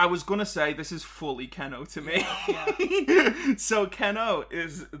 I was gonna say this is fully Keno to me. Yeah. So Keno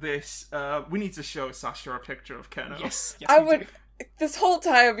is this. We need to show Sasha a picture of Keno. Yes. I we would. do. This whole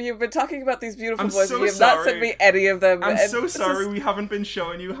time you've been talking about these beautiful I'm boys, so and you have not sent sorry. me any of them. I'm and so this sorry is- we haven't been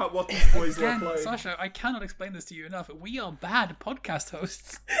showing you what these boys Again, look like. Sasha, I cannot explain this to you enough. We are bad podcast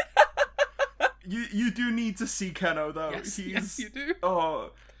hosts. You do need to see Keno though. Yes, you do. Oh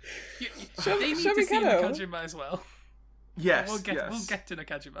They need show to me see Keno. Nakajima as well. yes, We'll get yes. to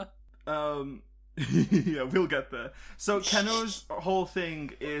Nakajima. Yeah, we'll get there. So Keno's whole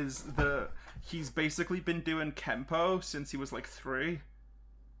thing is that he's basically been doing Kempo since he was like 3.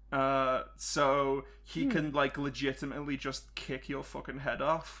 So he can like legitimately just kick your fucking head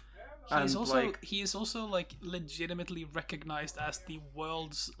off. He is also like legitimately recognized as the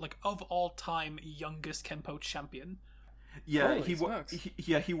world's like of all time youngest Kenpo champion. Yeah, Holy he won. smokes.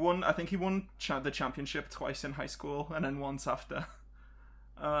 He won. I think he won the championship twice in high school, and then once after.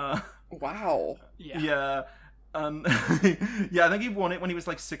 Wow. Yeah. Yeah. Yeah, I think he won it when he was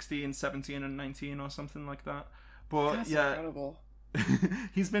like 16, 17, and 19 or something like that. But That's yeah, incredible.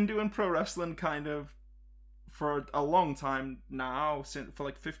 he's been doing pro wrestling kind of for a long time now, for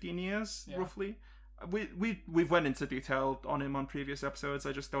like 15 years Yeah. roughly. We've went into detail on him on previous episodes.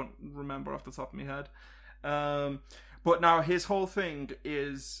 I just don't remember off the top of my head. But now his whole thing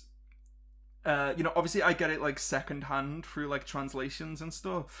is, obviously I get it like secondhand through like translations and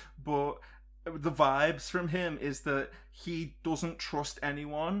stuff, but the vibes from him is that he doesn't trust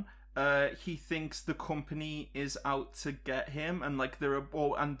anyone. He thinks the company is out to get him, and like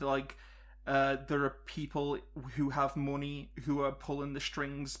there are people who have money who are pulling the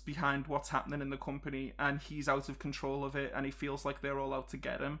strings behind what's happening in the company, and he's out of control of it, and he feels like they're all out to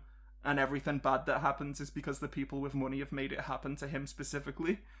get him, and everything bad that happens is because the people with money have made it happen to him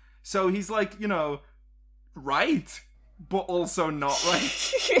specifically. So he's like, right, but also not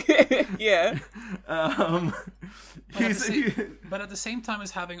right. Yeah. But at the same time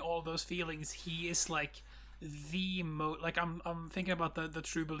as having all those feelings, he is like I'm thinking about the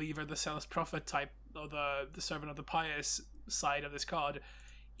true believer, the zealous prophet type, or the servant of the pious side of this card.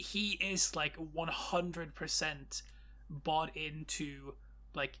 He is like 100% bought into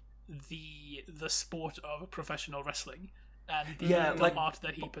like the sport of professional wrestling and the art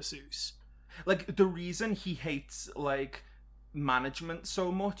that he pursues. Like, the reason he hates like management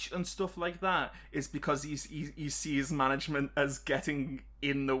so much and stuff like that is because he sees management as getting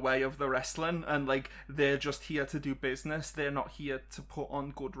in the way of the wrestling, and like they're just here to do business. They're not here to put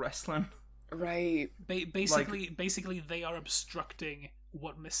on good wrestling. Right. Basically, they are obstructing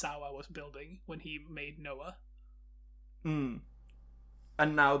what Misawa was building when he made Noah. And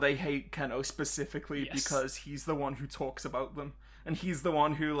now they hate Keno specifically because he's the one who talks about them. And he's the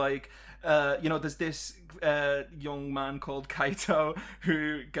one who, like, there's this young man called Kaito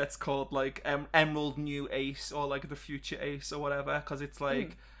who gets called, like, Emerald New Ace, or, like, the Future Ace, or whatever, because it's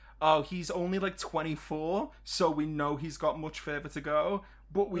like, oh, he's only, like, 24, so we know he's got much further to go,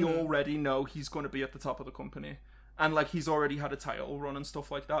 but we already know he's going to be at the top of the company. And, like, he's already had a title run and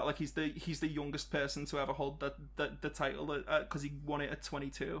stuff like that. Like, he's the youngest person to ever hold the title, because he won it at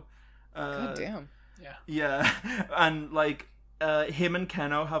 22. God damn. Yeah. Yeah. And, like, him and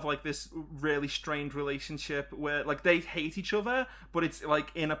Keno have like this really strained relationship where like they hate each other, but it's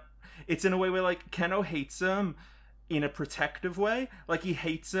like in a way where like Keno hates him in a protective way. Like, he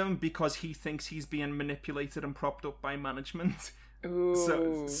hates him because he thinks he's being manipulated and propped up by management.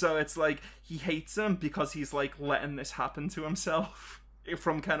 Ooh. So it's like he hates him because he's like letting this happen to himself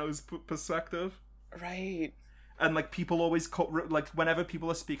from Keno's perspective. Right. And, like, people always, like, whenever people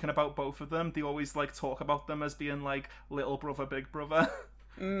are speaking about both of them, they always, like, talk about them as being, like, little brother, big brother.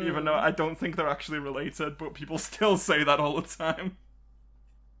 Even though I don't think they're actually related, but people still say that all the time.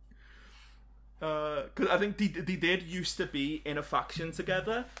 Because I think they did used to be in a faction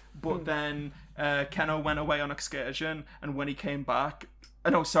together, but then Keno went away on excursion, and when he came back...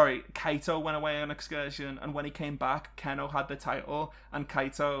 Kaito went away on excursion, and when he came back, Keno had the title, and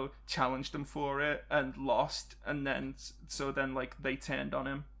Kaito challenged him for it and lost, and then like they turned on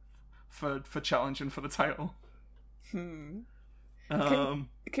him for challenging for the title. Can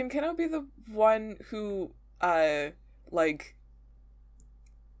Keno be the one who like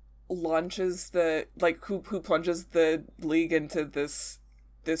launches the who plunges the league into this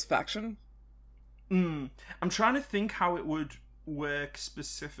faction? I'm trying to think how it would work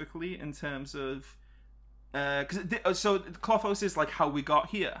specifically in terms of so Klothos is like how we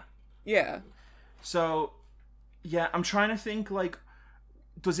got here. Yeah. So yeah, I'm trying to think, like,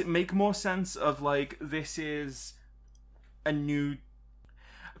 does it make more sense of like this is a new,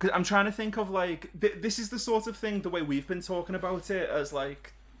 because I'm trying to think of like this is the sort of thing, the way we've been talking about it, as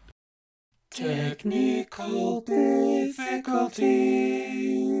like technical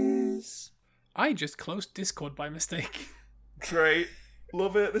difficulties. I just closed Discord by mistake. Great.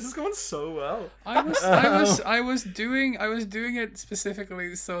 Love it. This is going so well. I was doing it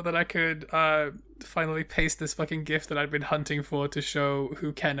specifically so that I could finally paste this fucking GIF that I'd been hunting for to show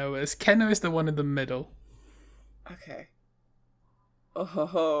who Keno is. Keno is the one in the middle. Okay.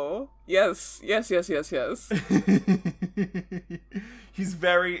 Oh, yes.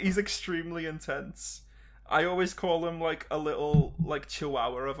 He's extremely intense. I always call him like a little like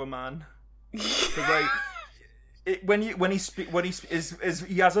chihuahua of a man. 'Cause, like, when he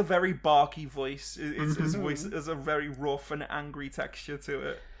has a very barky voice. His voice has a very rough and angry texture to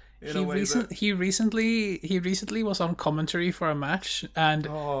it. He recently was on commentary for a match, and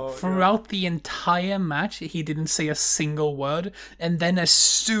throughout the entire match he didn't say a single word, and then as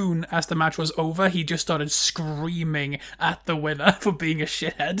soon as the match was over he just started screaming at the winner for being a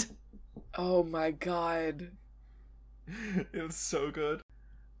shithead. Oh my god. It was so good.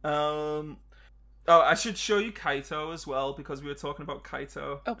 I should show you Kaito as well, because we were talking about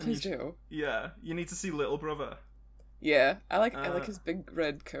Kaito. Oh, please do. Yeah, you need to see Little Brother. Yeah, I like his big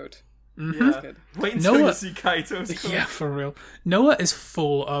red coat. Mm-hmm. Yeah. Good. Wait until you see Kaito's coat. Yeah, for real. Noah is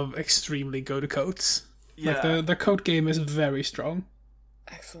full of extremely good coats. Yeah. Like the coat game is very strong.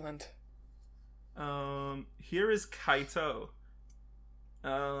 Excellent. Here is Kaito,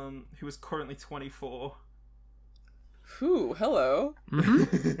 who is currently 24. Ooh, hello.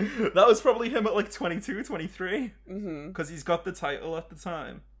 Mm-hmm. That was probably him at like 22, 23. Mm-hmm. Because he's got the title at the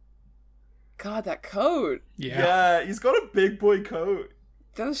time. God, that coat. Yeah, he's got a big boy coat.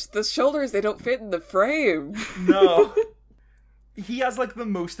 Those shoulders, they don't fit in the frame. No. He has like the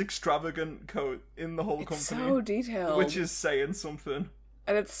most extravagant coat in the whole It's company. so detailed. Which is saying something.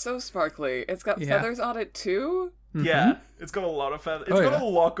 And it's so sparkly. It's got feathers on it too. Yeah, it's got a lot of feathers. It's got a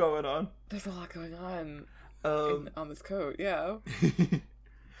lot going on. There's a lot going on on this coat, yeah.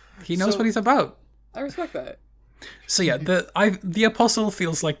 He knows what he's about. I respect that. So yeah, the apostle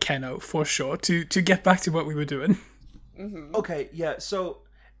feels like Keno for sure. To get back to what we were doing. Mm-hmm. Okay, yeah. So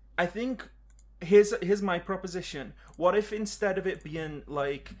I think here's my proposition. What if instead of it being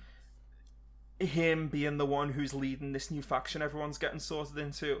like him being the one who's leading this new faction everyone's getting sorted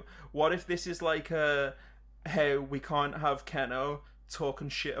into, what if this is like hey, we can't have Keno talking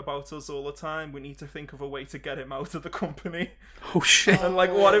shit about us all the time. We need to think of a way to get him out of the company. Oh shit! And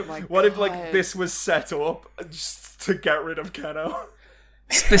like, what if like this was set up just to get rid of Keno?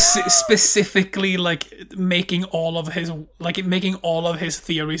 Specifically, like making all of his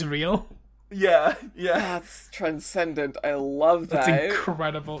theories real. Yeah. That's transcendent. I love that. That's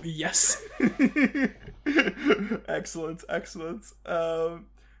incredible. Yes. Excellent.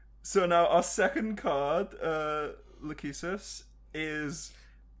 So now our second card, Lachesis, is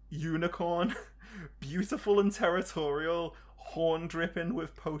Unicorn. Beautiful and territorial, horn dripping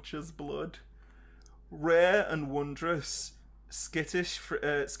with poacher's blood. Rare and wondrous, skittish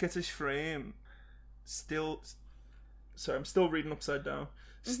frame. Sorry, I'm still reading upside down.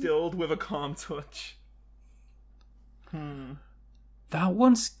 Stilled with a calm touch. That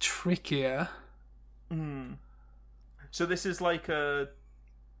one's trickier. So this is like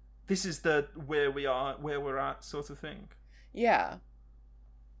this is the where we're at sort of thing. Yeah.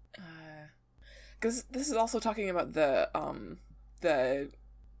 Because this is also talking about the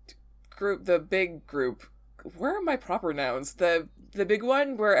group, the big group. Where are my proper nouns? The big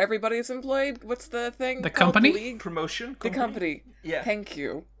one where everybody's employed. What's the thing? The called? company? The league? Promotion? The company. Yeah. Thank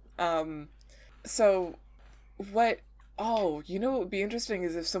you. So what? Oh, you know what would be interesting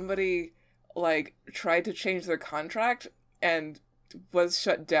is if somebody like tried to change their contract and was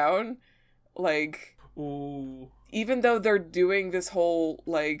shut down, like. Ooh. Even though they're doing this whole,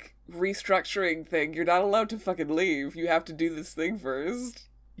 like, restructuring thing, you're not allowed to fucking leave. You have to do this thing first.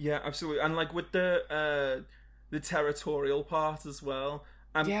 Yeah, absolutely. And, like, with the territorial part as well,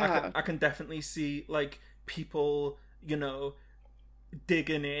 I can definitely see, like, people, you know,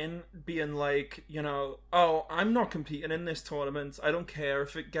 digging in, being like, you know, oh, I'm not competing in this tournament. I don't care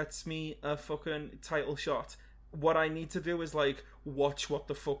if it gets me a fucking title shot. What I need to do is like watch what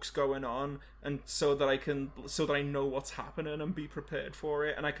the fuck's going on, and so that I know what's happening and be prepared for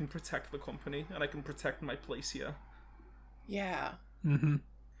it, and I can protect the company and I can protect my place here. Yeah. Mm-hmm.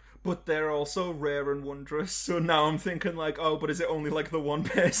 But they're also rare and wondrous. So now I'm thinking like, oh, but is it only like the one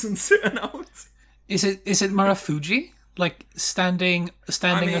person sitting out? Is it Marufuji like standing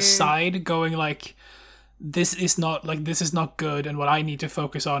aside, going like, this is not good, and what I need to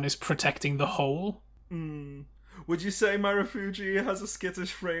focus on is protecting the whole. Would you say Marufuji has a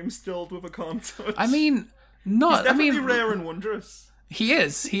skittish frame stilled with a calm touch? I mean, not. He's definitely rare and wondrous. He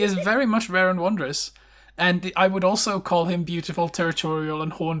is. He is very much rare and wondrous. And I would also call him beautiful, territorial,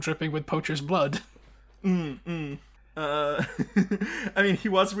 and horn dripping with poacher's blood. I mean, he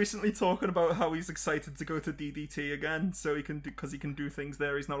was recently talking about how he's excited to go to DDT again, so he can do things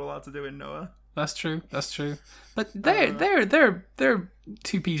there he's not allowed to do in Noah. That's true. But they're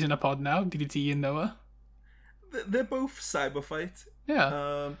two peas in a pod now. DDT and Noah. They're both Cyberfight.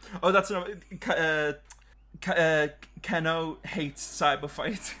 Yeah. That's another. Keno hates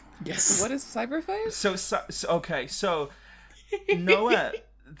Cyberfight. Yes. What is Cyberfight? So Noah,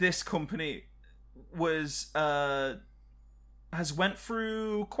 this company has went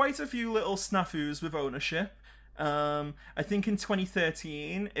through quite a few little snafus with ownership. I think in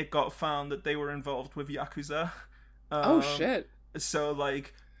 2013 it got found that they were involved with Yakuza. Oh shit. So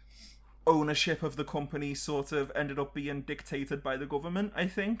like ownership of the company sort of ended up being dictated by the government, I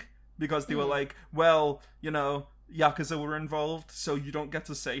think, because they were like, well, you know, Yakuza were involved, so you don't get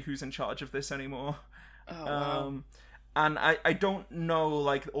to say who's in charge of this anymore. Oh, wow. And I don't know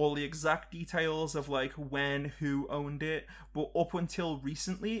like all the exact details of like when, who owned it, but up until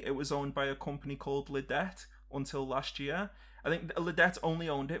recently it was owned by a company called Lidet until last year. I think Lidet only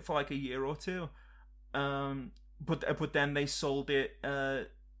owned it for like a year or two. But then they sold it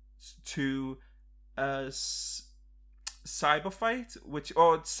to Cyberfight,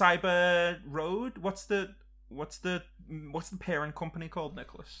 or Cyber Road. What's the parent company called,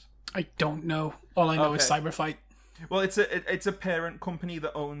 Nicholas? I don't know. All I know is Cyberfight. Well, it's a parent company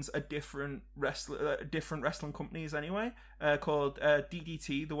that owns a different wrestling companies anyway, called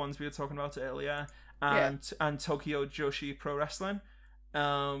DDT, the ones we were talking about earlier, and Tokyo Joshi Pro Wrestling.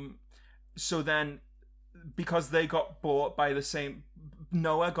 So then, because they got bought by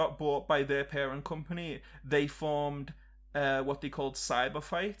Noah got bought by their parent company, they formed what they called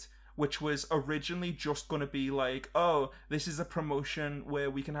Cyberfight, which was originally just going to be like, oh, this is a promotion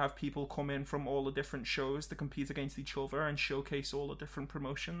where we can have people come in from all the different shows to compete against each other and showcase all the different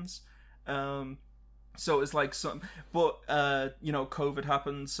promotions. So it's like COVID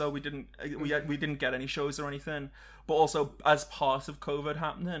happened, so we didn't get any shows or anything. But also, as part of COVID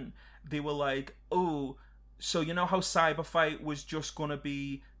happening, they were like, oh, so you know how Cyberfight was just gonna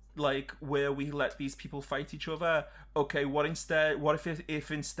be like where we let these people fight each other? Okay, what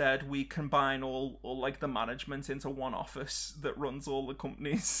if instead we combine all like the management into one office that runs all the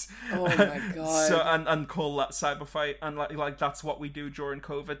companies? Oh my god. So and call that Cyberfight, and like that's what we do during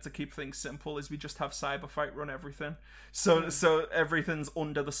COVID to keep things simple, is we just have Cyberfight run everything. So everything's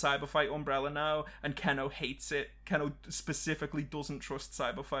under the Cyberfight umbrella now, and Keno hates it. Keno specifically doesn't trust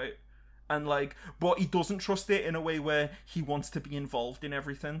Cyberfight. And but he doesn't trust it in a way where he wants to be involved in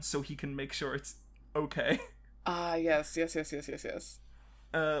everything so he can make sure it's okay. Yes. He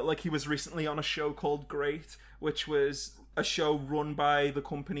was recently on a show called Great, which was a show run by the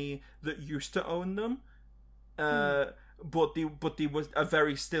company that used to own them. But they was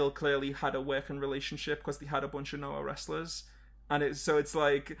still clearly had a working relationship because they had a bunch of Noah wrestlers. And his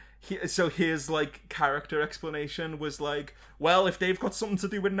character explanation was like, well, if they've got something to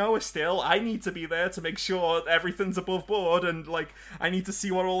do with Noah still, I need to be there to make sure everything's above board, and I need to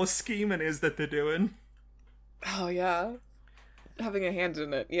see what all the scheming is that they're doing. Oh yeah, having a hand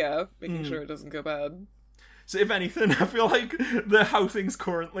in it, yeah, making sure it doesn't go bad. So if anything, I feel like how things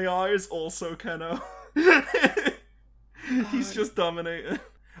currently are is also Keno. He's just dominating.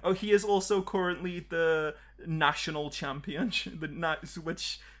 Oh, he is also currently the national champion,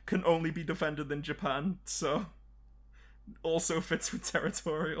 which can only be defended in Japan, so also fits with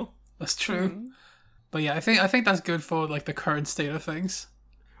territorial. That's true. But yeah, I think that's good for the current state of things.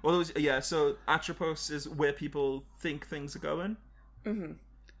 Well, so Atropos is where people think things are going.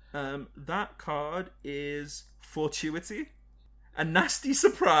 That card is Fortuity, a nasty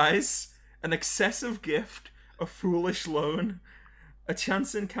surprise, an excessive gift, a foolish loan, a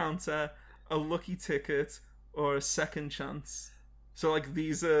chance encounter, a lucky ticket, or a second chance. So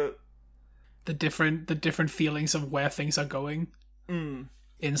these are the different feelings of where things are going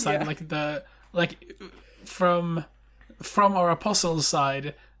inside. From our apostles'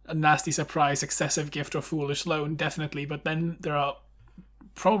 side, a nasty surprise, excessive gift, or foolish loan, definitely. But then there are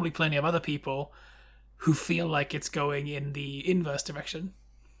probably plenty of other people who feel like it's going in the inverse direction.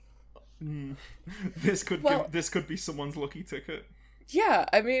 This could be someone's lucky ticket. Yeah,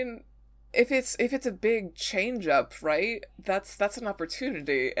 I mean, if it's a big change up, right? That's an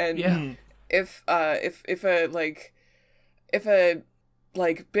opportunity, and if a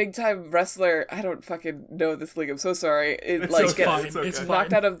big time wrestler, I don't fucking know this league, I'm so sorry. If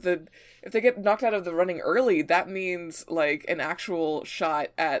they get knocked out of the running early, that means an actual shot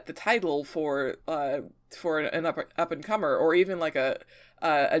at the title for an up and comer, or even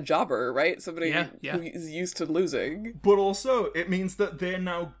a jobber, right? Somebody who is used to losing. But also, it means that they're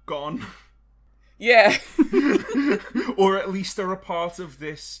now gone. Yeah. Or at least are a part of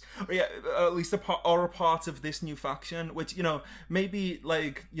this. Are a part of this new faction, which, maybe,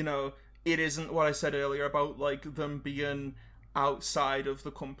 it isn't what I said earlier about, them being outside of the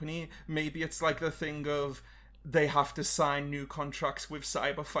company. Maybe it's the thing of they have to sign new contracts with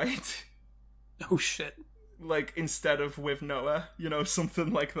Cyberfight. Oh, shit. Instead of with Noah,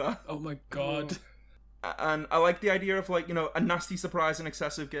 something like that. Oh my god. And I like the idea of a nasty surprise, an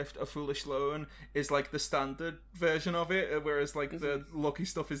excessive gift, a foolish loan is the standard version of it, whereas the lucky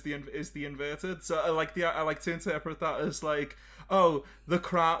stuff is the inverted. So I like to interpret that as the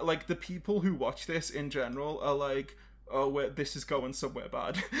crowd, the people who watch this in general are this is going somewhere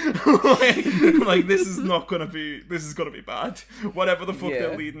bad. This is gonna be bad. Whatever the fuck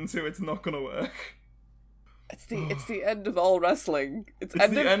they're leading to, it's not gonna work. It's the end of all wrestling. It's the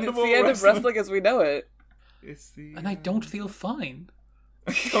end of wrestling as we know it. And I don't feel fine.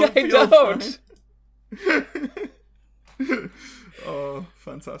 I don't. Oh,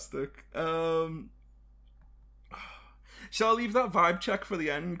 fantastic. Shall I leave that vibe check for the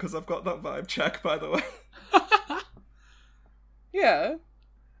end? Because I've got that vibe check, by the way. Yeah.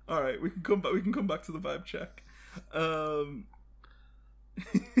 All right, we can come back to the vibe check.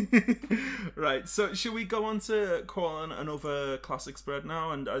 Right, so should we go on to call on another classic spread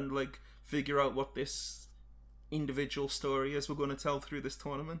now and figure out what this individual story as we're going to tell through this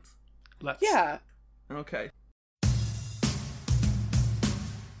tournament? Let's. Yeah. Okay.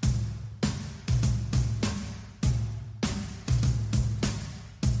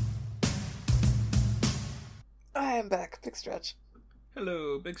 I am back. Big stretch.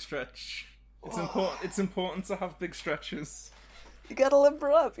 Hello, big stretch. It's important. It's important to have big stretches. You gotta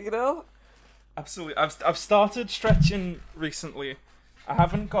limber up, you know? Absolutely. I've started stretching recently. I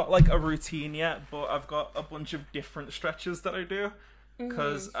haven't got like a routine yet, but I've got a bunch of different stretches that I do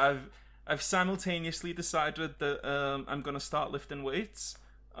because I've simultaneously decided that I'm gonna start lifting weights.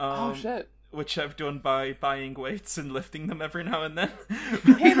 Oh shit. Which I've done by buying weights and lifting them every now and then.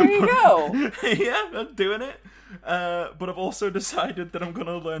 Hey, there you go. Yeah, I'm doing it. But I've also decided that I'm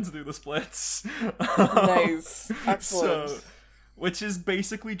gonna learn to do the splits. Nice. Excellent. So, which is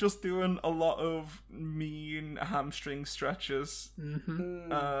basically just doing a lot of mean hamstring stretches.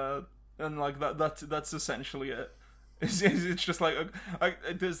 Mm-hmm. And like that's essentially it. It's just like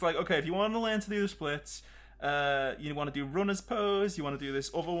there's like, okay, if you want to learn to do the splits, you want to do runner's pose, you want to do this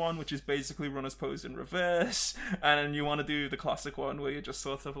other one which is basically runner's pose in reverse, and then you want to do the classic one where you just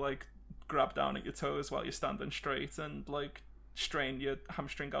sort of like grab down at your toes while you're standing straight and like strain your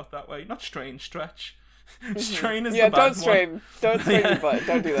hamstring out that way. Not strain, stretch. Strain is the bad don't strain. one. Don't strain your butt.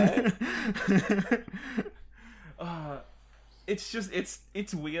 Don't do that. It's just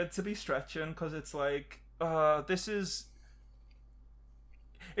it's weird to be stretching because it's like this is.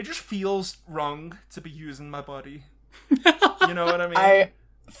 It just feels wrong to be using my body. You know what I mean? I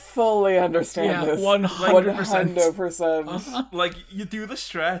fully understand this. 100%. 100%. Like, you do the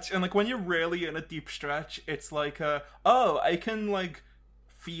stretch, and like when you're really in a deep stretch, it's like, I can like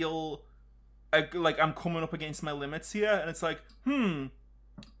feel like I'm coming up against my limits here, and it's like,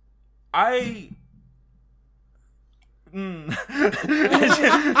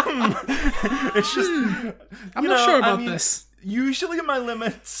 it's just, I'm not sure about this. Usually my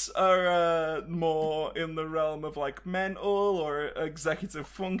limits are more in the realm of like mental or executive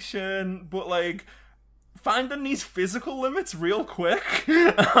function, but like finding these physical limits real quick.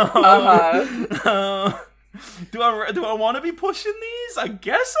 Do I want to be pushing these? I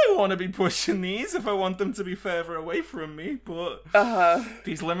guess I want to be pushing these if I want them to be further away from me, but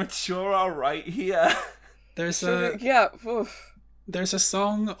these limits sure are right here. There's There's a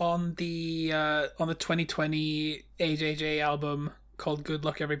song on the 2020 AJJ album called "Good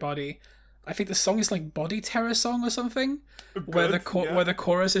Luck Everybody." I think the song is like "Body Terror Song" or something, where the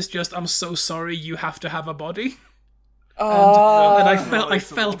chorus is just "I'm so sorry you have to have a body." And I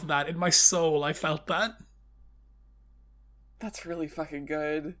felt that in my soul. I felt that. That's really fucking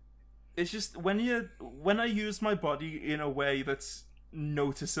good. It's just when I use my body in a way that's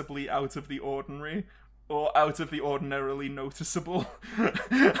noticeably out of the ordinary, or out of the ordinarily noticeable,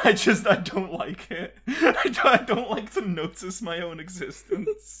 I don't like it. I don't like to notice my own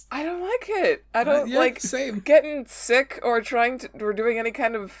existence. I don't like it. I don't same. Getting sick or or doing any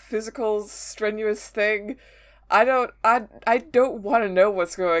kind of physical strenuous thing. I don't want to know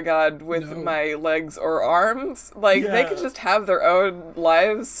what's going on with my legs or arms. Like, they can just have their own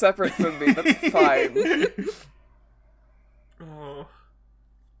lives separate from me. That's fine. Oh.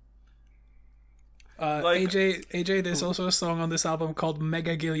 AJ, there's also a song on this album called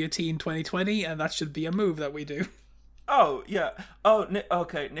Mega Guillotine 2020, and that should be a move that we do. Oh, yeah. Oh,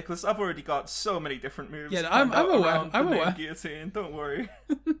 okay, Nicholas, I've already got so many different moves. Yeah, I'm aware. I'm aware. Guillotine, don't worry.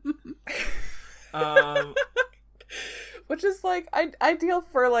 Which is, like, ideal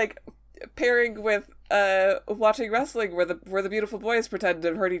for, like, pairing with watching wrestling where the beautiful boys pretend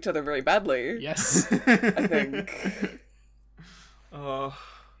to hurt each other very badly. Yes. I think. Oh,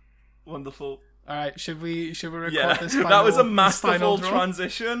 wonderful. Alright, should we record this final? That was a masterful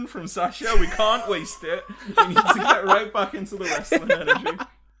transition from Sasha. We can't waste it. We need to get right back into the wrestling energy.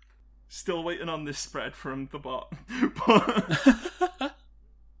 Still waiting on this spread from the bot. But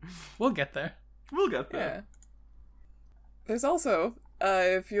we'll get there. We'll get there. Yeah. There's also,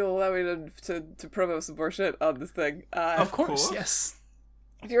 if you'll allow me to promo some more shit on this thing. Of course, yes.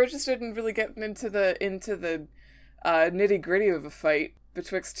 If you're interested in really getting into the nitty gritty of a fight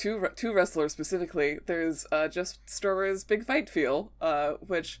betwixt two wrestlers specifically, there's Jeff Stormer's Big Fight Feel,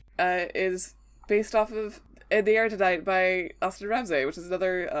 which is based off of In the Air Tonight by Austin Ramsey, which is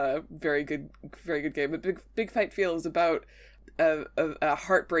another very good game. But Big Fight Feel is about a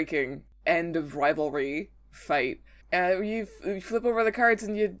heartbreaking end of rivalry fight. You flip over the cards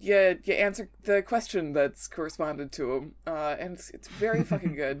and you answer the question that's corresponded to them, and it's very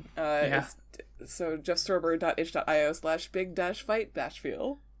fucking good. Yeah. So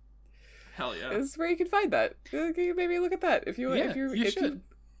jeffstormer.itch.io/big-fight-feel. Hell yeah. Is where you can find that. Maybe look at that if you should.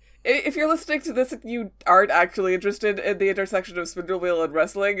 If you're listening to this and you aren't actually interested in the intersection of spindle wheel and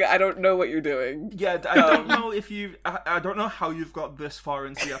wrestling, I don't know what you're doing. Yeah, I don't know if you. I don't know how you've got this far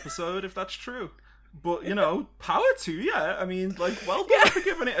into the episode, if that's true. But, you know, power to you. I mean, like, well done for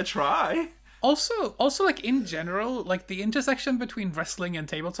giving it a try. Also, like in general, like the intersection between wrestling and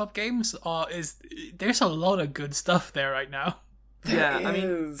tabletop games there's a lot of good stuff there right now. Yeah, I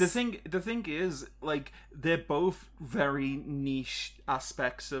mean, the thing is, like, they're both very niche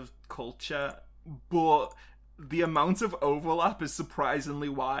aspects of culture, but the amount of overlap is surprisingly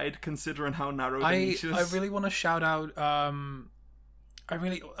wide considering how narrow the niche is. I really want to shout out,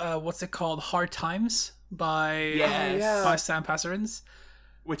 what's it called? Hard Times by Sam Passerins.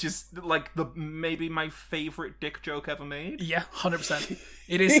 Which is like maybe my favorite dick joke ever made. Yeah, 100%.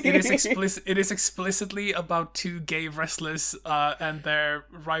 It is explicitly about two gay wrestlers and their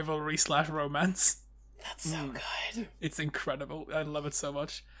rivalry / romance. That's so good. It's incredible. I love it so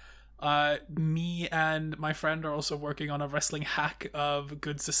much. Me and my friend are also working on a wrestling hack of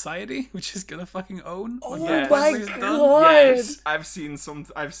Good Society, which is gonna fucking own. Oh yes. my Wesley's god! Yes, I've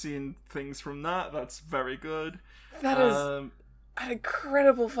seen things from that. That's very good. That is an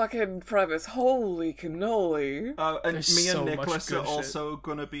incredible fucking premise. Holy cannoli! And There's me so and much Nicholas good are also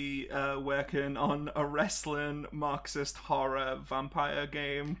gonna be working on a wrestling Marxist horror vampire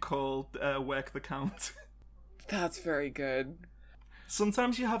game called Work the Count. That's very good.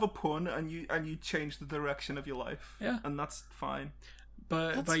 Sometimes you have a pun and you change the direction of your life. Yeah. And that's fine.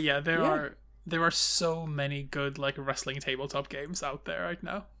 But yeah, there are so many good like wrestling tabletop games out there right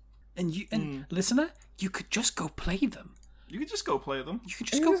now. And listener, you could just go play them. You could just go play them. You could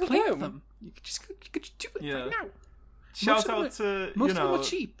just go play them. You could just do it right now. Shout out to most of them are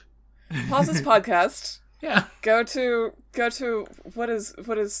cheap. Pause this podcast. Yeah. Go to what is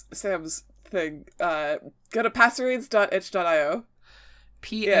Sam's thing? Go to passerines.itch.io.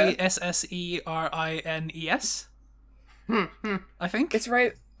 PASSERINES. I think It's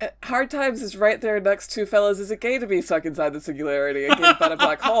right. Hard Times is right there next to Fellas, Is It Gay to Be Stuck Inside the Singularity and Gay About a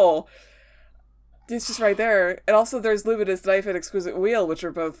Black Hole? It's just right there. And also there's Luminous Knife and Exquisite Wheel, which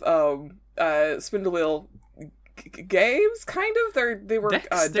are both spindle wheel games, kind of. They were decks.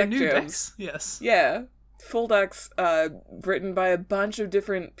 They're deck new jams. decks. Yes. Yeah. Full decks, written by a bunch of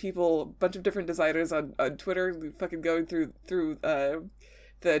different people, bunch of different designers on Twitter, fucking going through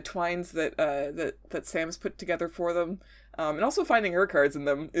the twines that Sam's put together for them. And also finding her cards in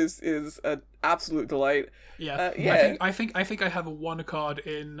them is an absolute delight. Yeah, yeah. I think I have one card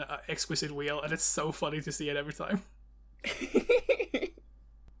in Exquisite Wheel, and it's so funny to see it every time.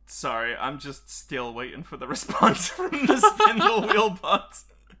 Sorry, I'm just still waiting for the response from the spindle wheel bot.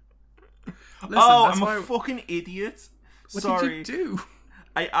 Listen, I'm a fucking idiot. What Sorry. did you do?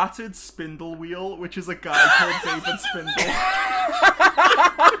 I added Spindle Wheel, which is a guy called David Spindle.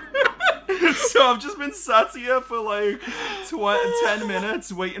 So I've just been sat here for like 10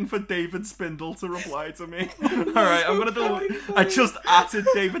 minutes waiting for David Spindle to reply to me. Alright, I'm gonna delete. I just added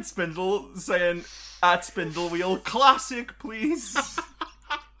David Spindle saying @Spindle Wheel. Classic, please.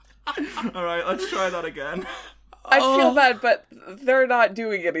 Alright, let's try that again. I feel bad, but they're not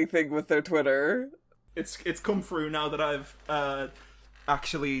doing anything with their Twitter. It's come through now that I've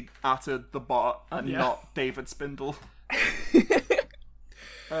actually added the bot and not David Spindle.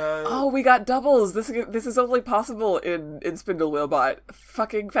 We got doubles. This is only possible in Spindle Wheelbot.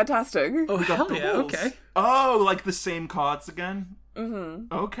 Fucking fantastic. Oh, We got hell yeah, doubles. okay. Oh, like the same cards again?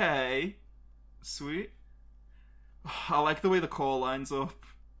 Mm-hmm. Okay. Sweet. I like the way the core lines up.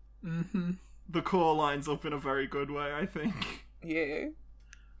 Mm-hmm. The core lines up in a very good way, I think. Yeah.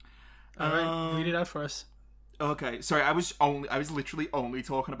 Alright, read it out for us. Okay, sorry, I was literally only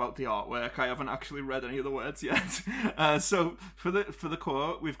talking about the artwork. I haven't actually read any of the words yet. So for the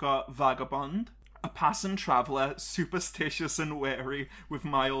core, we've got Vagabond, a passing traveller, superstitious and wary, with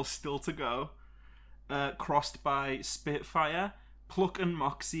miles still to go. Crossed by Spitfire, Pluck and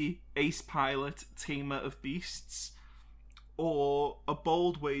Moxie, Ace Pilot, Tamer of Beasts, or a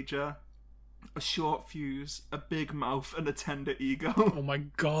bold wager, a short fuse, a big mouth, and a tender ego. Oh my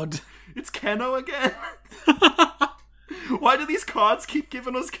god. It's Keno again. Why do these cards keep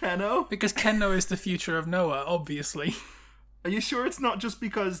giving us Keno? Because Kenno is the future of Noah, obviously. Are you sure it's not just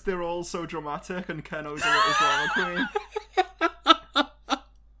because they're all so dramatic and Keno's a little drama queen?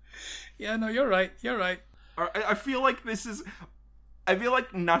 Yeah, no, you're right. I feel like this is...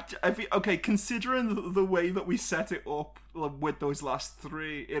 Okay, considering the way that we set it up with those last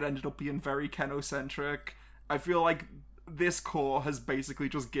three, it ended up being very Keno-centric. I feel like this core has basically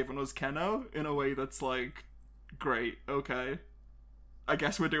just given us Keno in a way that's like, great, okay. I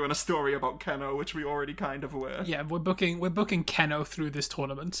guess we're doing a story about Keno, which we already kind of were. Yeah, we're booking Keno through this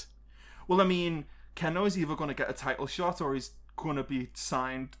tournament. Well, I mean, Keno is either going to get a title shot or he's going to be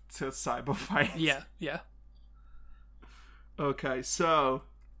signed to Cyberfight. Yeah. Okay, so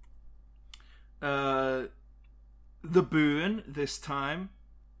the boon this time.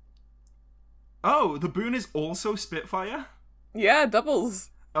 Oh, the boon is also Spitfire? Yeah, doubles.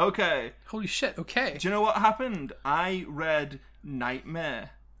 Okay. Holy shit, okay. Do you know what happened? I read Nightmare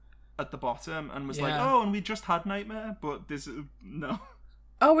at the bottom and was like, Yeah. oh, and we just had Nightmare, but this is... No.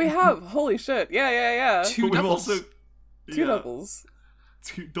 Oh, we have. Holy shit. Yeah. Two But we've doubles. also... Two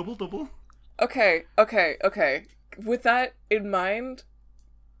doubles. Double? Okay. With that in mind,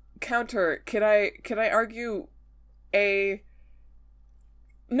 counter, can I argue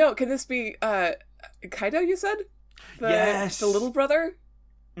No, can this be Kaido, you said? Yes. The little brother?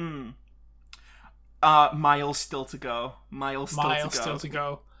 Miles still to go. Miles still to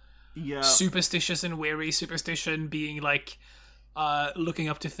go. Yeah. Superstitious and weary. Superstition being like looking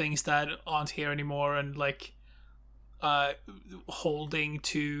up to things that aren't here anymore and like holding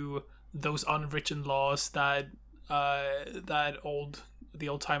to those unwritten laws that the old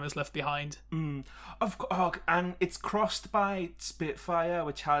timers left behind. And it's crossed by Spitfire,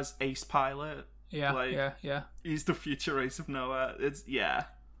 which has Ace Pilot. Yeah. He's the future Ace of Noah.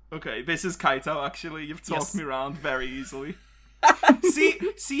 Okay, this is Kaito, actually. You've talked me around very easily.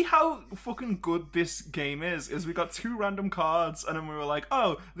 See how fucking good this game is we got two random cards, and then we were like,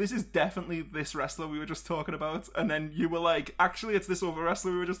 oh, this is definitely this wrestler we were just talking about, and then you were like, actually, it's this other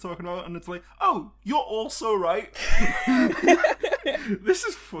wrestler we were just talking about, and it's like, oh, you're also right. This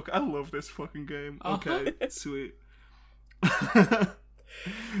is I love this fucking game. Okay, sweet.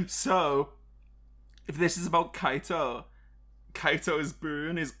 So, if this is about Kaito's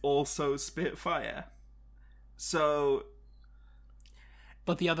boon is also Spitfire. So...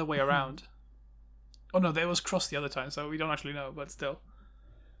 But the other way around. Oh no, they was crossed the other time, so we don't actually know, but still.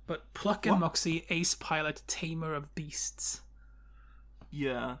 But Pluck and Moxie, Ace Pilot, Tamer of Beasts.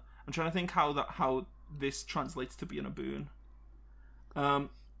 Yeah. I'm trying to think how this translates to being a boon.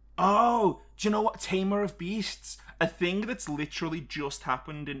 Oh, do you know what? Tamer of Beasts? A thing that's literally just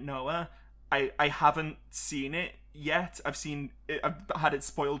happened in Noah. I haven't seen it yet. I've had it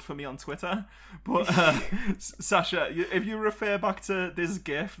spoiled for me on Twitter. But Sasha, if you refer back to this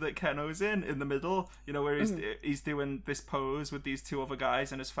GIF that Keno's in the middle, you know, where he's doing this pose with these two other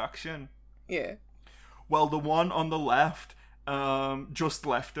guys in his faction. Yeah. Well, the one on the left just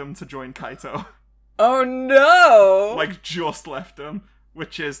left him to join Kaito. Oh no! Like, just left him.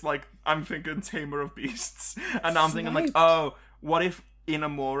 Which is, like, I'm thinking Tamer of Beasts. And I'm thinking, like, oh, what if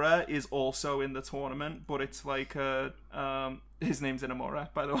Inamura is also in the tournament, but it's like his name's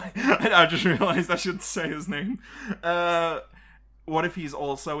Inamura, by the way. I just realized I should say his name. What if he's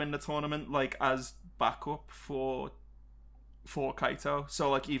also in the tournament, like, as backup for Kaito? So,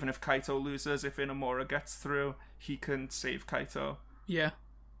 like, even if Kaito loses, if Inamura gets through, he can save Kaito. Yeah.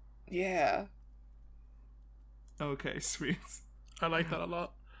 Okay, sweet. I like that a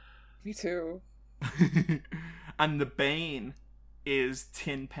lot. Me too. And the Bane is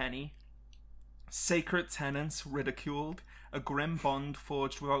Tin Penny. Sacred tenets ridiculed, a grim bond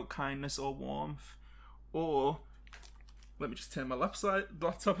forged without kindness or warmth. Or, let me just turn my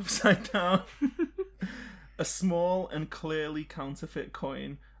laptop upside down. A small and clearly counterfeit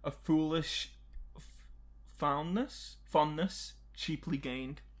coin, a foolish fondness, cheaply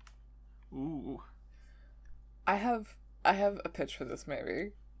gained. Ooh. I have a pitch for this,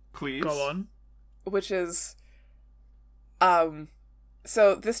 maybe. Please. Go on. Which is,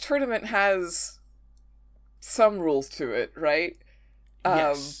 so this tournament has some rules to it, right?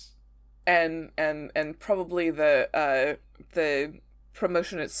 Yes. And probably the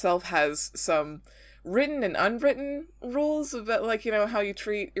promotion itself has some written and unwritten rules about, like, you know, how you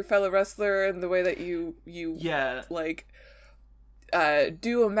treat your fellow wrestler and the way that you like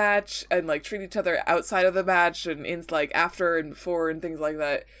do a match and, like, treat each other outside of the match and in, like, after and before and things like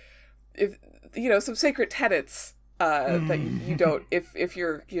that. If, you know, some sacred tenets that you don't, if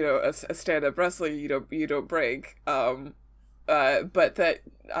you're, you know, a stand-up wrestler, you don't break, but that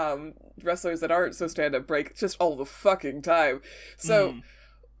wrestlers that aren't so stand-up break just all the fucking time. So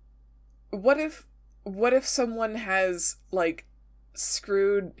what if someone has, like,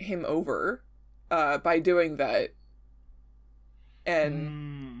 screwed him over by doing that,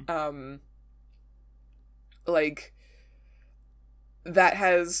 and like, that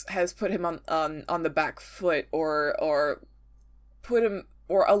has put him on the back foot, or put him,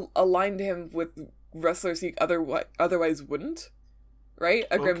 or aligned him with wrestlers he otherwise wouldn't, right?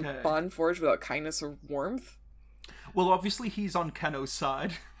 A grim bond forged without kindness or warmth. Well, obviously he's on Keno's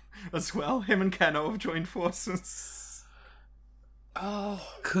side as well. Him and Keno have joined forces. Oh,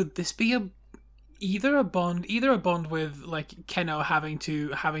 Could this be either a bond with like Keno having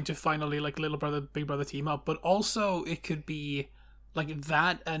to finally like little brother big brother team up, but also it could be like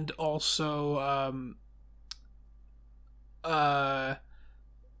that, and also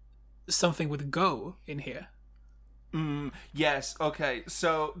something with Go in here. Yes, okay.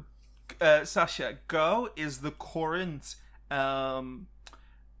 So Sasha, Go is the current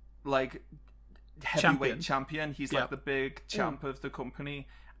like heavyweight champion. He's like the big champ of the company,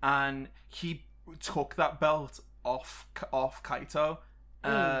 and he took that belt off Kaito.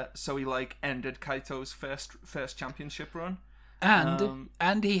 So he like ended Kaito's first championship run.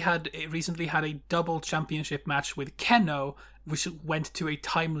 And he recently had a double championship match with Keno, which went to a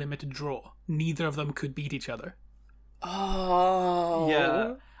time limit draw. Neither of them could beat each other. oh,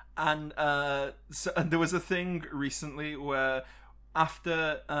 Yeah, and and there was a thing recently where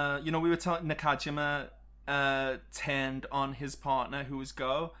after we were telling Nakajima turned on his partner who was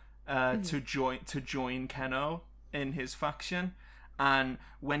Go to join Keno in his faction, and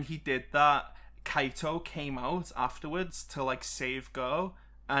when he did that, Kaito came out afterwards to like save Go,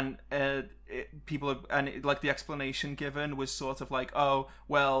 and the explanation given was sort of like, oh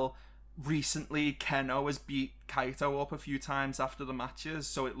well, recently Keno has beat Kaito up a few times after the matches,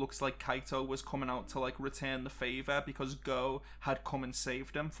 so it looks like Kaito was coming out to like return the favor because Go had come and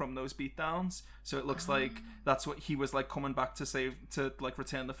saved him from those beatdowns. So it looks like that's what he was like coming back to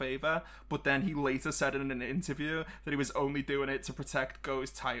return the favor. But then he later said in an interview that he was only doing it to protect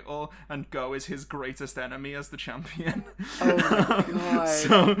Go's title, and Go is his greatest enemy as the champion. Oh my god.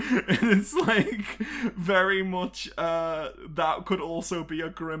 So it's like very much that could also be a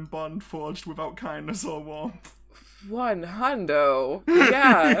grim bond forged without kindness or warmth. 100.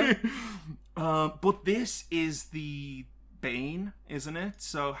 Yeah. But this is the Bane, isn't it?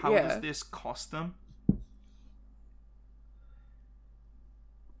 So how does this cost them?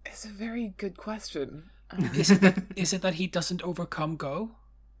 It's a very good question. Is it that he doesn't overcome Go?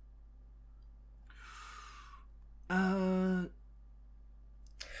 I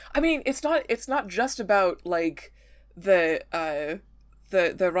mean, it's not just about like the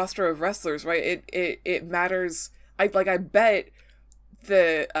roster of wrestlers, right? It matters. I bet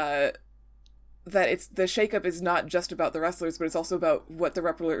that it's the shakeup is not just about the wrestlers, but it's also about what the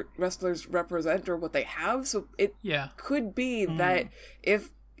wrestlers represent or what they have. So it could be that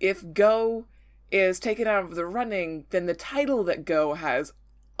if Go is taken out of the running, then the title that Go has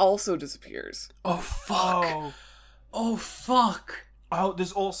also disappears. Oh fuck! Oh fuck! Oh,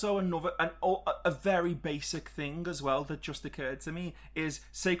 there's also a very basic thing as well that just occurred to me is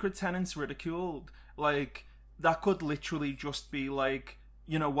Sacred Tenants ridiculed. Like, that could literally just be like,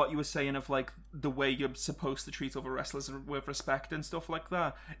 what you were saying of like the way you're supposed to treat other wrestlers with respect and stuff like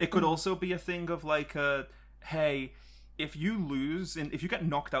that. It could also be a thing of like, hey, if you lose and if you get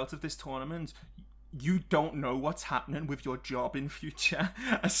knocked out of this tournament, you don't know what's happening with your job in future.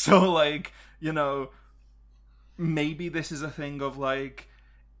 So like, maybe this is a thing of like,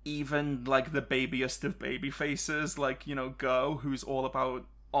 even like the babiest of baby faces, like, Go, who's all about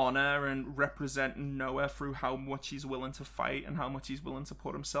honor and representing Noah through how much he's willing to fight and how much he's willing to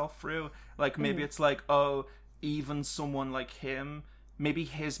put himself through. Like, maybe it's like, oh, even someone like him, maybe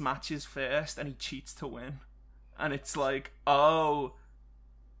his match is first and he cheats to win. And it's like, oh,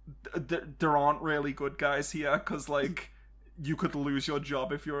 there aren't really good guys here, because like, you could lose your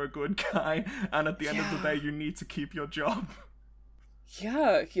job if you're a good guy, and at the end of the day, you need to keep your job.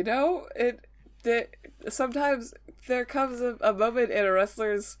 Yeah, sometimes there comes a moment in a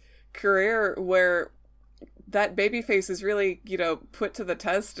wrestler's career where that babyface is really, put to the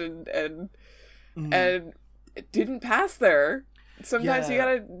test and it didn't pass there. Sometimes you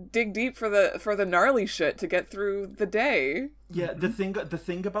gotta dig deep for the gnarly shit to get through the day. Yeah, the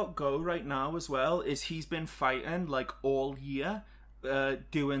thing about Go right now as well is he's been fighting like all year,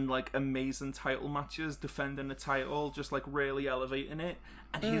 doing like amazing title matches, defending the title, just like really elevating it.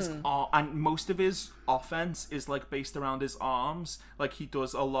 And and most of his offense is like based around his arms. Like, he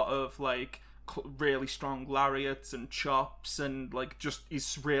does a lot of like really strong lariats and chops, and like just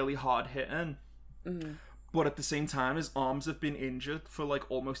he's really hard hitting. But at the same time, his arms have been injured for like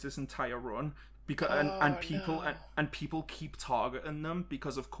almost this entire run, because and people keep targeting them,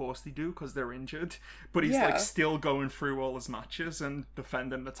 because of course they do, because they're injured. But he's like still going through all his matches and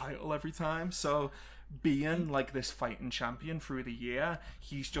defending the title every time. So being like this fighting champion through the year,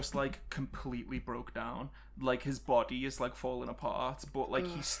 he's just like completely broke down. Like his body is like falling apart, but like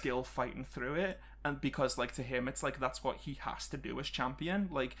he's still fighting through it. And because like to him, it's like that's what he has to do as champion.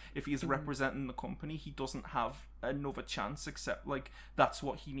 Like if he's representing the company, he doesn't have another chance except like that's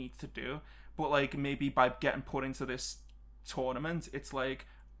what he needs to do. But like maybe by getting put into this tournament, it's like,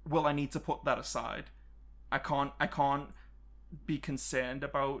 well, I need to put that aside. I can't be concerned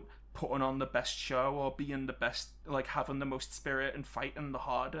about putting on the best show or being the best, like having the most spirit and fighting the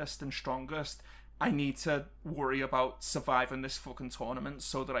hardest and strongest. I need to worry about surviving this fucking tournament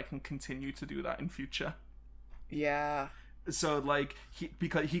so that I can continue to do that in future. Yeah. So like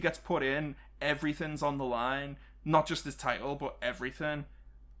because he gets put in, everything's on the line, not just his title but everything.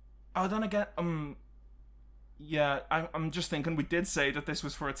 Oh, then again, yeah, I'm just thinking we did say that this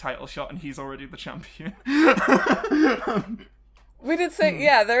was for a title shot and he's already the champion. We did say,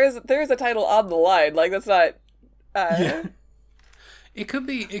 yeah, there is a title on the line. Like, that's not... Yeah. It could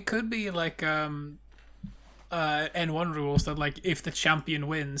be like N1 rules that like if the champion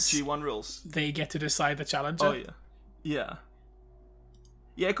wins, G1 rules, they get to decide the challenger. Oh yeah.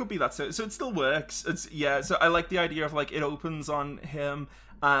 Yeah, it could be that. So it still works. So I like the idea of like it opens on him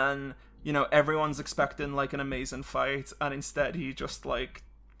and you know everyone's expecting like an amazing fight and instead he just like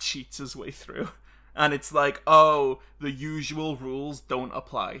cheats his way through. And it's like, oh, the usual rules don't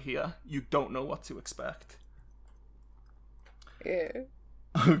apply here. You don't know what to expect. Yeah.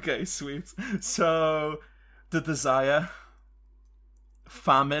 Okay, sweet. So, the Desire,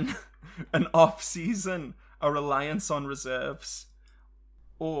 Famine, an off-season, a reliance on reserves,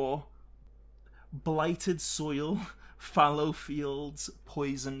 or blighted soil, fallow fields,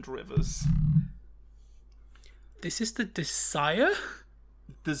 poisoned rivers. This is the Desire?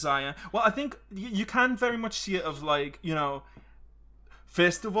 Desire. Well, I think you can very much see it of like, you know,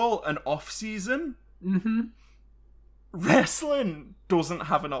 first of all, an off-season. Mm-hmm. Wrestling doesn't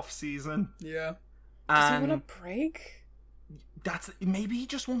have an off-season. Yeah. Does he want a break? Maybe he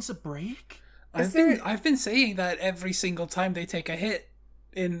just wants a break. I've been saying that every single time they take a hit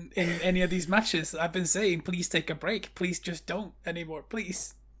in any of these matches. I've been saying, please take a break. Please just don't anymore,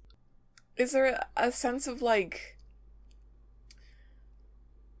 please. Is there a sense of like...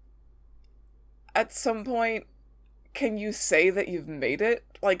 At some point, can you say that you've made it?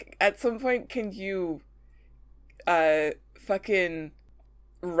 Like, at some point, can you fucking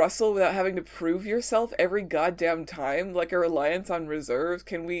wrestle without having to prove yourself every goddamn time? Like a reliance on reserves?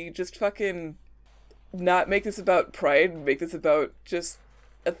 Can we just fucking not make this about pride and make this about just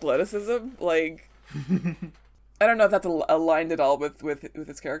athleticism? Like, I don't know if that's aligned at all with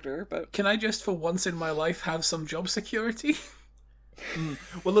his character, but... Can I just, for once in my life, have some job security?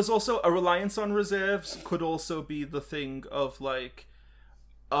 Well, there's also a reliance on reserves could also be the thing of like,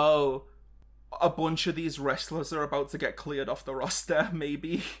 oh, a bunch of these wrestlers are about to get cleared off the roster,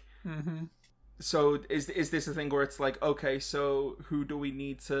 maybe. Mm-hmm. So is this a thing where it's like, okay, so who do we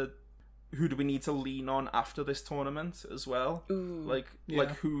need to lean on after this tournament as well? Ooh, like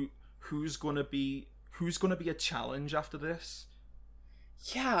yeah. who's gonna be a challenge after this?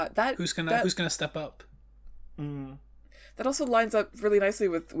 Yeah, that Who's gonna step up? That also lines up really nicely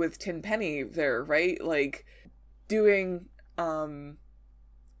with Tenpenny there, right? Like, doing some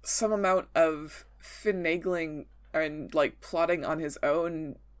amount of finagling and, like, plotting on his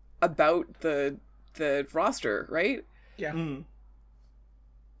own about the roster, right? Yeah. I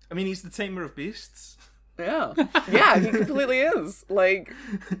mean, he's the tamer of beasts. Yeah. Yeah, he completely is. Like,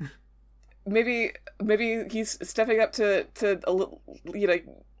 maybe he's stepping up to a little, you know,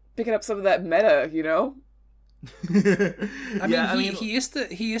 picking up some of that meta, you know? I mean, he is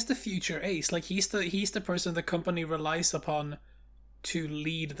the future ace. Like he's the person the company relies upon to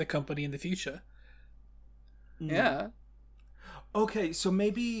lead the company in the future. Yeah. Okay, so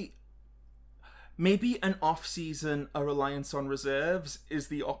maybe an off-season, a reliance on reserves is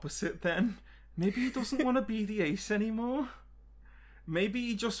the opposite then. Maybe he doesn't want to be the ace anymore. Maybe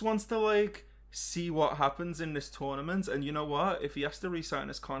he just wants to like see what happens in this tournament, and you know what, if he has to re-sign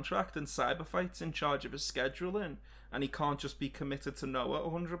his contract and Cyberfight's in charge of his scheduling and he can't just be committed to Noah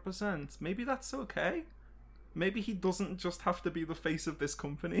 100%, maybe that's okay. Maybe he doesn't just have to be the face of this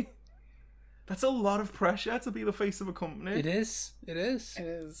company. That's a lot of pressure to be the face of a company. It is.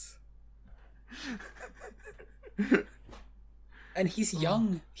 And he's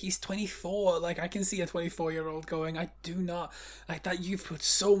young. He's 24. Like, I can see a 24-year-old going, I do not... Like, that you've put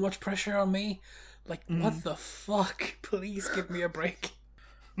so much pressure on me. Like, what the fuck? Please give me a break.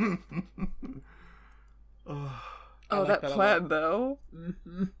 That plan, though.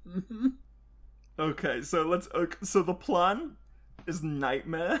 Okay, so so the plan is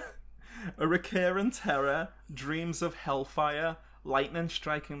Nightmare. A recurrent terror, dreams of hellfire, lightning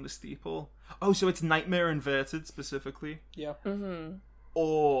striking the steeple. Oh, so it's nightmare inverted specifically. Yeah.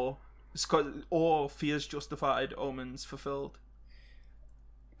 Or fears justified, omens fulfilled.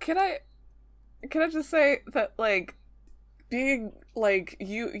 Can I just say that, like, being, like,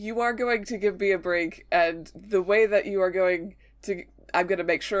 you are going to give me a break, and the way that you are going to... I'm going to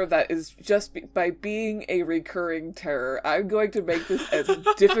make sure of that is just by being a recurring terror. I'm going to make this as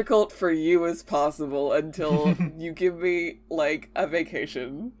difficult for you as possible until you give me, like, a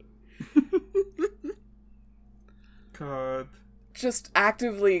vacation. God. Just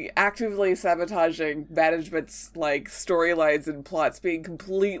actively sabotaging management's, like, storylines and plots, being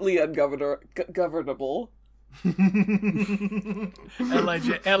completely ungovernable.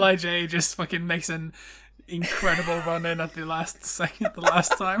 LIJ just fucking makes an incredible run in at the last second, the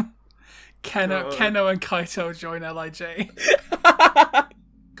last time. Keno and Kaito join LIJ.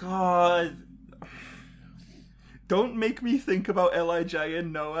 God. Don't make me think about LIJ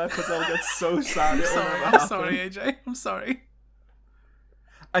and Noah, because I'll get so sad. I'm sorry, AJ. I'm sorry.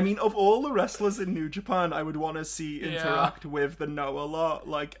 I mean, of all the wrestlers in New Japan, I would want to see interact with the Noah lot.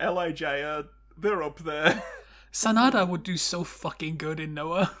 Like, LIJ, they're up there. Sanada would do so fucking good in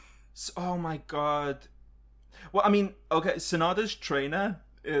Noah. Oh my god. Well, I mean, okay, Sanada's trainer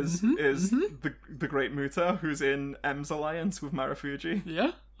is the great Muta, who's in M's alliance with Marufuji.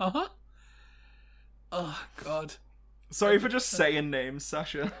 Yeah? Uh-huh. Oh, God. Sorry for just saying names,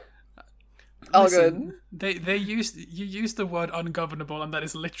 Sasha. All Listen, good. You used the word ungovernable, and that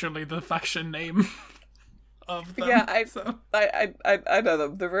is literally the faction name of them. Yeah, I know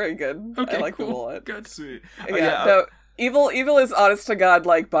them. They're very good. Okay, I like cool. them a lot. Good. Sweet. Yeah, no, evil is honest to God,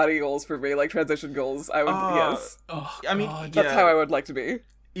 like, body goals for me, like transition goals. I would yes. Oh, I mean, God. That's how I would like to be.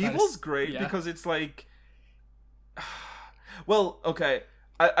 Evil's great because it's like, well, okay.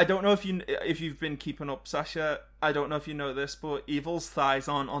 I don't know if you've been keeping up, Sasha. I don't know if you know this, but Evil's thighs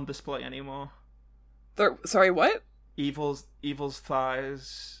aren't on display anymore. Sorry, what? Evil's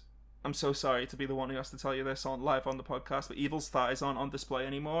thighs. I'm so sorry to be the one who has to tell you this live on the podcast, but Evil's thighs aren't on display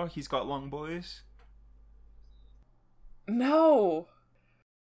anymore. He's got long boys. No.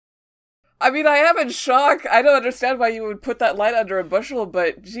 I mean, I am in shock. I don't understand why you would put that light under a bushel,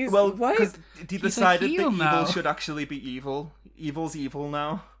 but jeez, Well, what? because he decided that heel now. Evil should actually be evil. Evil's evil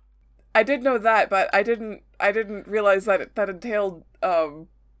now. I did know that, but I didn't realize that that entailed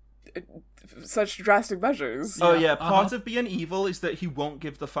such drastic measures. Oh yeah, part of being evil is that he won't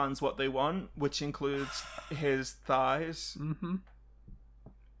give the fans what they want, which includes his thighs. Mm-hmm.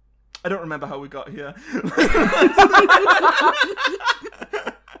 I don't remember how we got here.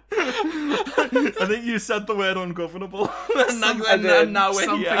 I think you said the word ungovernable. and now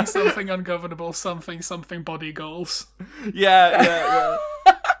we're here. Something ungovernable, something body goals. Yeah.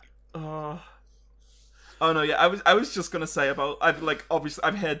 Oh no, yeah. I was just gonna say about I've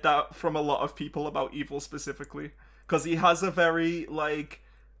heard that from a lot of people about Evil specifically because he has a very like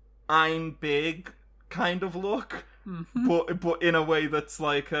I'm big kind of look, but in a way that's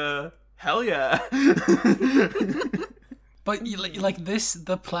like hell yeah. But like this,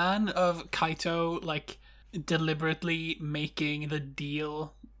 the plan of Kaito like deliberately making the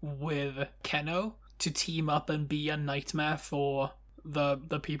deal with Keno to team up and be a nightmare for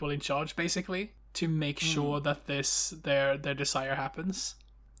the people in charge, basically, to make sure that their desire happens,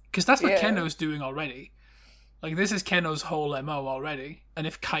 because that's what Keno's doing already. Like this is Keno's whole MO already, and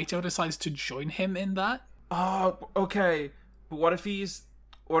if Kaito decides to join him in that, oh okay, but what if he's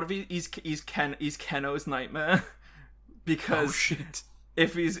Keno's nightmare? Because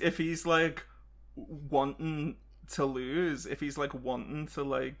if he's like wanting to lose, if he's like wanting to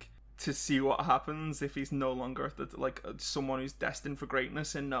like to see what happens, if he's no longer someone who's destined for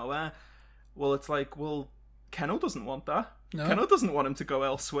greatness in Noah, well, it's like, well, Keno doesn't want that. No. Keno doesn't want him to go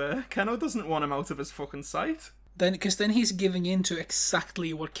elsewhere. Keno doesn't want him out of his fucking sight. Because then he's giving in to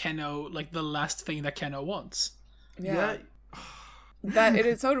exactly what Keno, like the last thing that Keno wants. Yeah. That in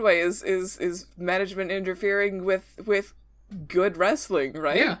its own way is management interfering with good wrestling,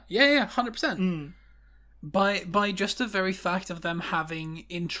 right? Yeah, 100%. By just the very fact of them having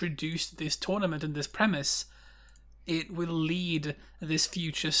introduced this tournament and this premise, it will lead this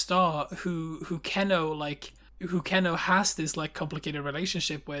future star who Keno has this like complicated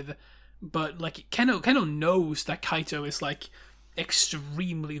relationship with, but like Keno knows that Kaito is like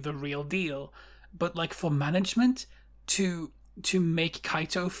extremely the real deal, but like for management to make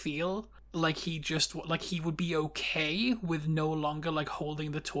Kaito feel like he would be okay with no longer like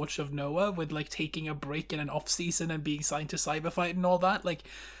holding the torch of Noah, with like taking a break in an off season and being signed to Cyberfight and all that, like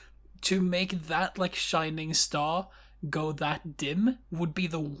to make that like shining star go that dim would be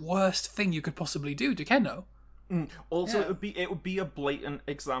the worst thing you could possibly do to Keno. Also, Yeah. it would be a blatant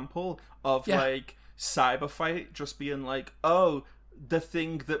example of Yeah. like Cyberfight just being like, oh, the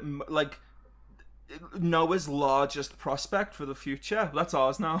thing that like Noah's largest prospect for the future, that's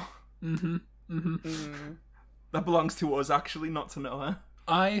ours now. That belongs to us, actually, not to Noah.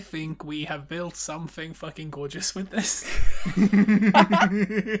 I think we have built something fucking gorgeous with this.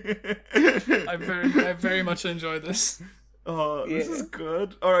 I very much enjoy this. Oh, this is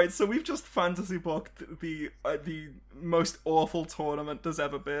good. All right, so we've just fantasy booked the most awful tournament there's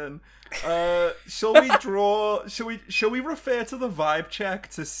ever been. Shall we draw? Shall we refer to the vibe check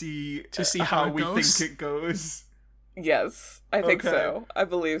to see how it we goes? think it goes? Yes, I think Okay. so. I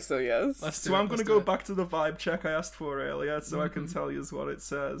believe so, yes. Let's do So it, I'm going let's to do go it. back to the vibe check I asked for earlier, so I can tell you what it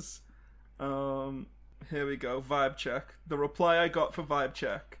says. Here we go. Vibe check. The reply I got for vibe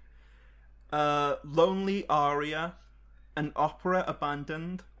check: lonely aria. An opera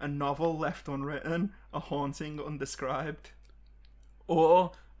abandoned, a novel left unwritten, a haunting undescribed.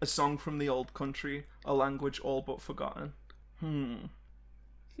 Or a song from the old country, a language all but forgotten.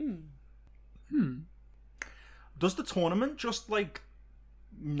 Does the tournament just, like,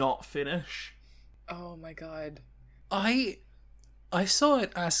 not finish? Oh my god. I saw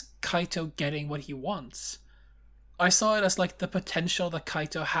it as Kaito getting what he wants. I saw it as like the potential that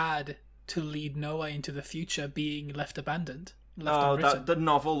Kaito had to lead Noah into the future being left abandoned. Left unwritten. The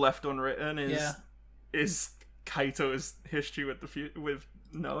novel left unwritten Yeah. is Kaito's history with with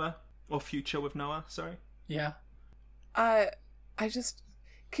Noah, or future with Noah. Sorry. Yeah. I just...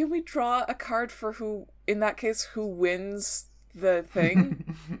 Can we draw a card for who, in that case, who wins the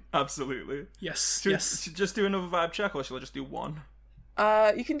thing? Absolutely. Yes. Should, yes. should just do another vibe check, or shall I just do one?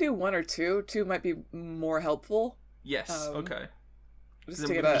 You can do one or two. Two might be more helpful. Yes. Okay. Just Then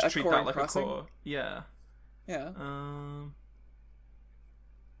to we get can a just treat core that and like crossing. a core. Yeah. Yeah.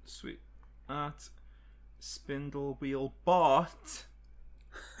 Sweet. At Spindle Wheel Bot.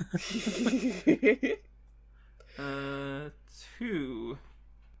 2.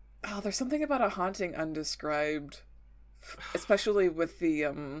 Oh, there's something about a haunting undescribed, especially with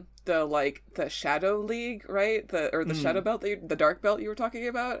the Shadow League, right? The Shadow Belt, the Dark Belt you were talking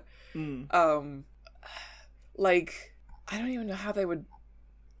about. Like, I don't even know how they would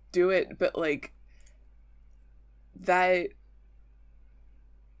do it, but like that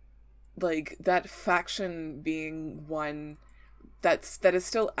faction being one that is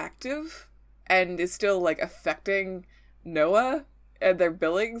still active and is still like affecting Noah and their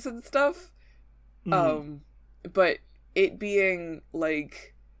billings and stuff. But it being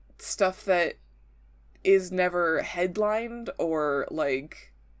like stuff that is never headlined or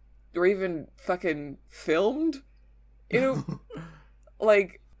even fucking filmed. You know,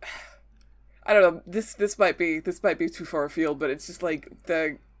 like, I don't know. This might be too far afield, but it's just like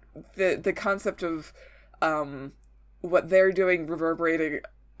the concept of what they're doing reverberating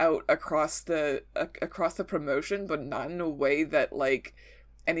out across the promotion, but not in a way that like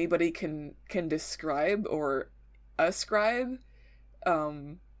anybody can describe or ascribe.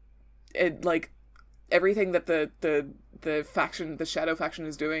 It like everything that the faction, the Shadow faction,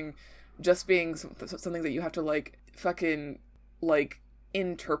 is doing, just being something that you have to like fucking like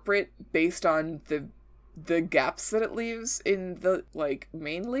interpret based on the gaps that it leaves in the like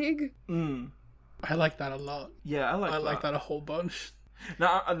main league. I like that a lot. Yeah, I like that a whole bunch.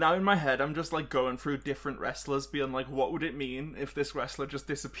 Now in my head, I'm just like going through different wrestlers, being like, what would it mean if this wrestler just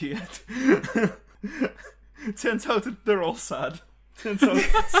disappeared? Turns out they're all sad. Turns out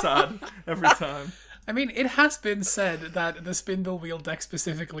it's sad every time. I mean, it has been said that the Spindle Wheel deck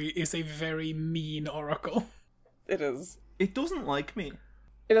specifically is a very mean oracle. It is. It doesn't like me.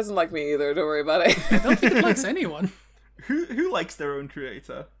 It doesn't like me either. Don't worry about it. I don't think it likes anyone. Who likes their own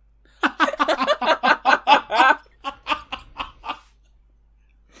creator?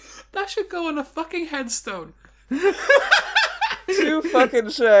 That should go on a fucking headstone. Too fucking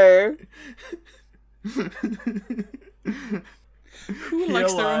sure. Who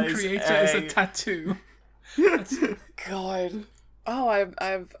likes their own lies creator as a a- tattoo? God. Oh,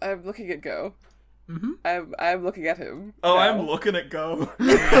 I'm looking at Go. Mm-hmm. I'm looking at him. Oh, now. I'm looking at Go.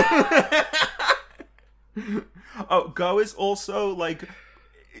 Oh, Go is also like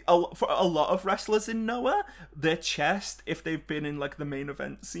for a lot of wrestlers in Noah, their chest, if they've been in like the main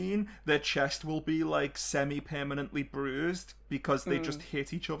event scene, their chest will be like semi-permanently bruised because they just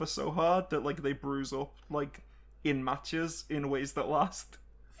hit each other so hard that like they bruise up like in matches in ways that last.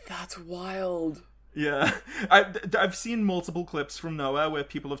 That's wild. Yeah, I've seen multiple clips from Noah where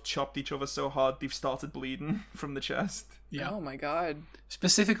people have chopped each other so hard they've started bleeding from the chest. Yeah. Oh my god.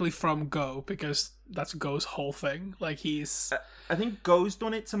 Specifically from Go, because that's Go's whole thing. Like, he's... I think Go's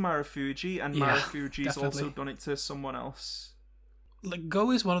done it to Marufuji, and Yeah, Marufuji's definitely. also done it to someone else. Like,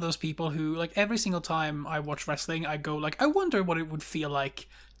 Go is one of those people who, like, every single time I watch wrestling, I go, like, I wonder what it would feel like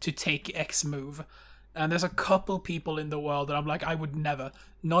to take X move. And there's a couple people in the world that I'm like, I would never,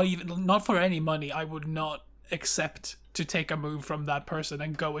 not for any money, I would not accept to take a move from that person,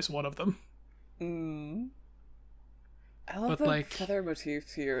 and Go is one of them. I love But, the like- feather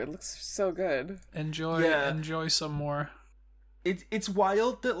motif here. It looks so good. Enjoy some more. It's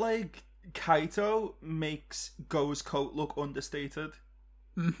wild that, like, Kaito makes Go's coat look understated.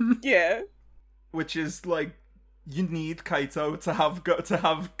 Yeah. Which is, like, you need Kaito to have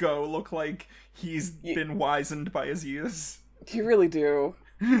Go look like he's been wizened by his years. You really do.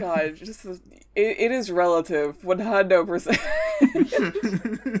 God, just it is relative, 100%.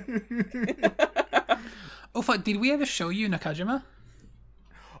 Oh, fuck, did we ever show you Nakajima?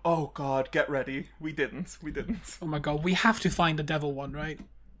 Oh god, get ready. We didn't. Oh my god, we have to find the devil one, right?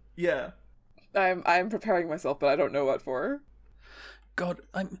 Yeah. I'm preparing myself, but I don't know what for. God,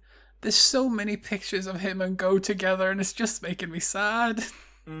 there's so many pictures of him and Go together, and it's just making me sad.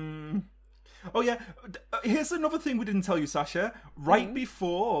 Oh yeah, here's another thing we didn't tell you, Sasha. Right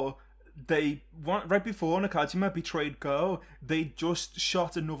before Nakajima betrayed Go, they just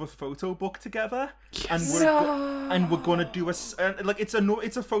shot another photo book together, and we're gonna do it's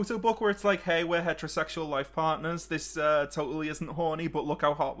a photo book where it's like, hey, we're heterosexual life partners. This totally isn't horny, but look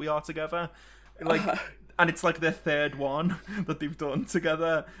how hot we are together. Like, and it's like their third one that they've done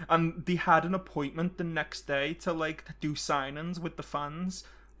together, and they had an appointment the next day to like do sign-ins with the fans.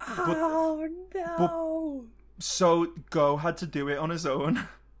 Oh no! So Go had to do it on his own.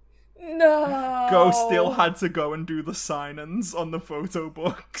 No! Go still had to go and do the sign-ins on the photo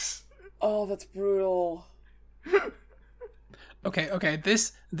books. Oh, that's brutal. Okay,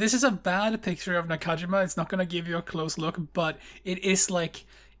 this is a bad picture of Nakajima. It's not gonna give you a close look, but it is like,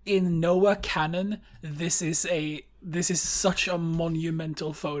 in Noah canon, this is such a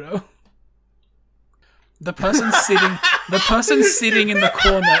monumental photo. The person sitting in the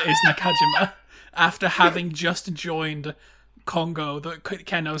corner is Nakajima, after having just joined Kongo, the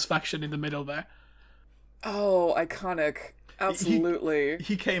Keno's faction in the middle there. Oh, iconic. Absolutely.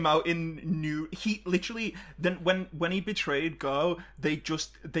 He came out in then when he betrayed Go, they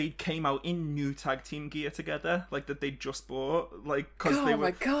came out in new tag team gear together, like that they just bought, like, because they were,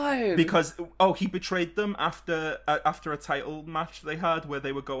 my god. because he betrayed them after a title match they had where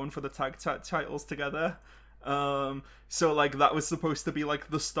they were going for the tag titles together. So like that was supposed to be like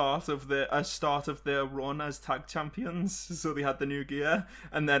the start of their run as tag champions. So they had the new gear,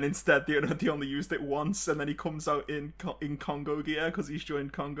 and then instead they only used it once, and then he comes out in Kongo gear because he's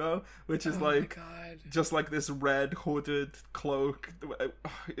joined Kongo, which is like, God. just like this red hooded cloak.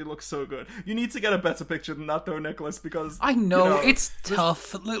 It looks so good. You need to get a better picture than that though, Nicholas, because I know, it's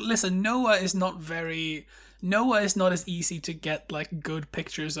tough. Listen, Noah is not as easy to get like good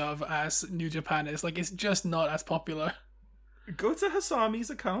pictures of as New Japan is. Like, it's just not as popular. Go to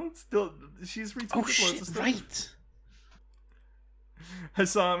Hasami's account. She's retweeted Oh loads of shit! stuff. Right.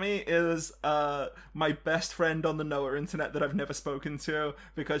 Hasami is my best friend on the Noah internet that I've never spoken to,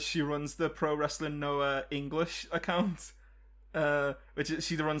 because she runs the Pro Wrestling Noah English account,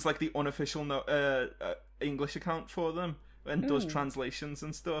 she runs like the unofficial English account for them and does translations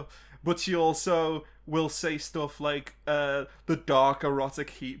and stuff. But she also will say stuff like the dark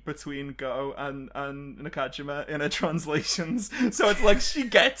erotic heat between Go and Nakajima in her translations. So it's like she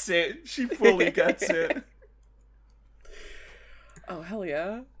gets it. She fully gets it. Oh, hell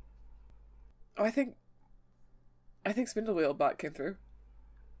yeah. Oh, I think Spindle Wheel Bot came through.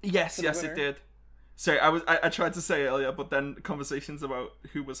 Yes, For the yes, winner. it did. Sorry, I tried to say it earlier, but then conversations about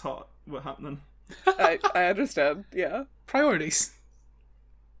who was hot were happening. I understand. Yeah. Priorities.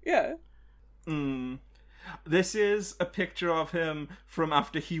 Yeah. This is a picture of him from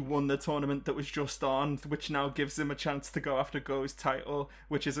after he won the tournament that was just on, which now gives him a chance to go after Go's title,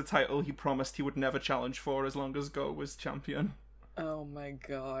 which is a title he promised he would never challenge for as long as Go was champion. Oh my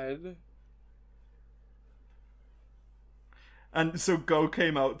god. And so Go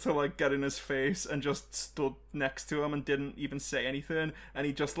came out to like get in his face and just stood next to him and didn't even say anything, and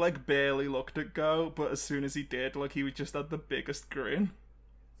he just like barely looked at Go, but as soon as he did, like he just had the biggest grin.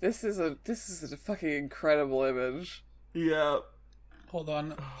 This is a fucking incredible image. Yeah. Hold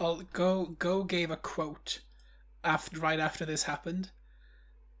on. Go gave a quote right after this happened.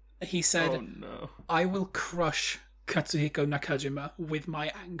 He said, Oh no. "I will crush Katsuhiko Nakajima with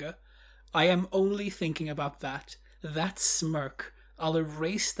my anger. I am only thinking about that. That smirk. I'll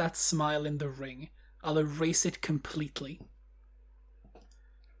erase that smile in the ring. I'll erase it completely.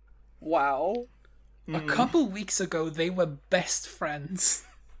 Wow. A couple weeks ago, they were best friends.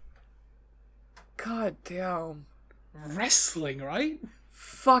 God damn. Wrestling, right?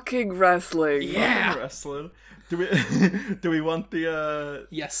 Fucking wrestling. Yeah. Wrestling. Do we want the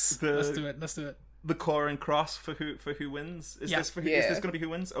Yes. The- Let's do it. Let's do it. the core and cross for who wins? Is Yeah. this Yeah. is this going to be who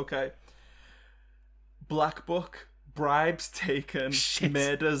wins? Okay. Black Book, bribes taken, Shit.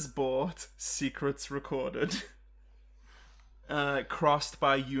 murders bought, secrets recorded. Crossed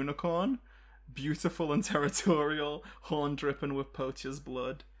by unicorn, beautiful and territorial, horn dripping with poacher's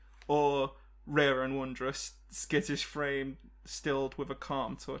blood, or rare and wondrous, skittish frame stilled with a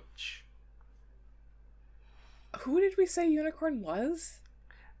calm touch. Who did we say Unicorn was?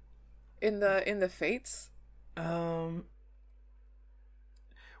 In the Fates?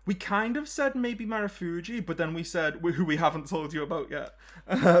 We kind of said maybe Marufuji, but then we said who we haven't told you about yet.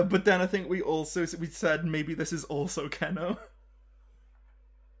 But then I think we said maybe this is also Keno.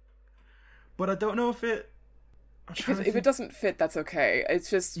 But I don't know if it. Because if it doesn't fit, that's okay. It's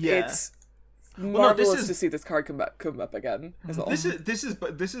just Yeah. it's no, this marvelous is- to see this card come up again. Is all. This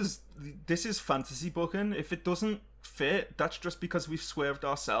is fantasy booking. If it doesn't fit, that's just because we've swerved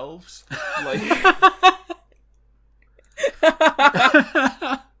ourselves. Like,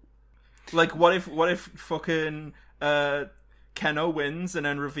 like what if fucking Keno wins and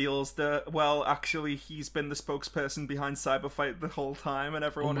then reveals that, well, actually he's been the spokesperson behind Cyberfight the whole time, and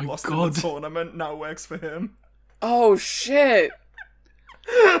everyone Oh who my lost in God. the tournament now works for him. Oh shit!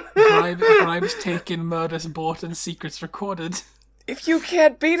 Bribes taken, murders bought, and secrets recorded. If you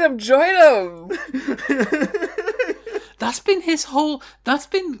can't beat him, join him. That's been his whole. That's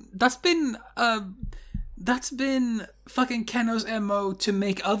been fucking Keno's MO to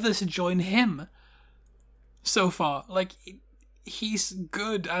make others join him. So far, like, he's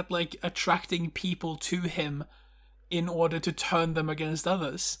good at like attracting people to him in order to turn them against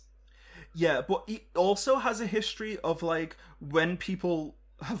others. Yeah, but he also has a history of, like, when people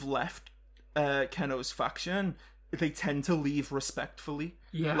have left Keno's faction, they tend to leave respectfully.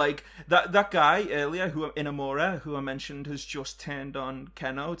 Yeah. Like, that guy earlier, Inamura, who I mentioned has just turned on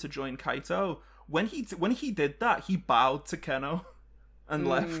Keno to join Kaito, when he did that, he bowed to Keno and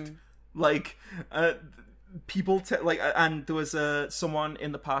left. Like, people... and there was someone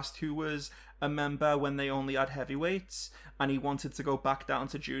in the past who was a member when they only had heavyweights, and he wanted to go back down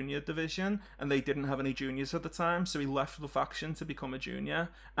to junior division, and they didn't have any juniors at the time, so he left the faction to become a junior,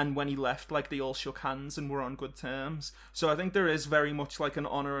 and when he left, like, they all shook hands and were on good terms. So I think there is very much like an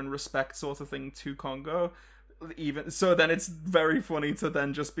honor and respect sort of thing to Kongo. Even so, then it's very funny to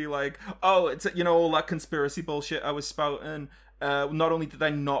then just be like, oh, it's, you know, all that conspiracy bullshit I was spouting, not only did I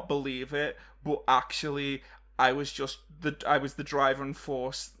not believe it, but actually I was the driving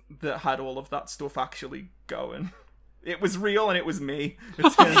force that had all of that stuff actually going. It was real and it was me,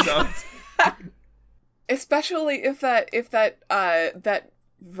 it turns out. Especially if that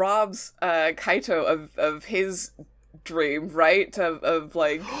robs Kaito of his dream, right? Of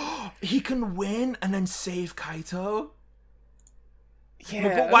like, He can win and then save Kaito?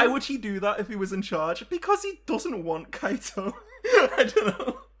 yeah. But why would he do that if he was in charge? Because he doesn't want Kaito. I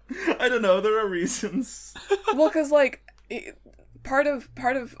don't know, there are reasons. Well, because like part of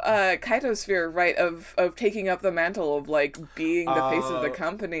Kaito's fear, right, of taking up the mantle of like being the face of the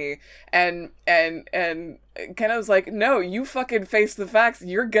company, and Keno's like, no, you fucking face the facts.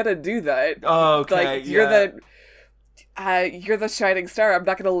 You're gonna do that. Okay, Like you're the shining star. I'm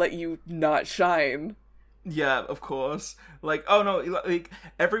not gonna let you not shine. Yeah, of course. Like, oh no, like,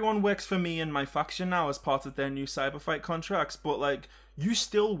 everyone works for me and my faction now as part of their new Cyberfight contracts, but, like, you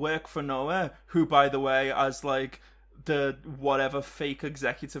still work for Noah, who, by the way, as, like, the whatever fake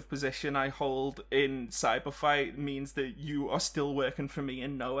executive position I hold in Cyberfight means that you are still working for me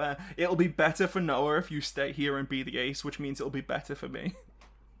in Noah. It'll be better for Noah if you stay here and be the ace, which means it'll be better for me.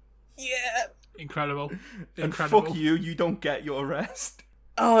 Yeah. Incredible. And fuck you, you don't get your rest.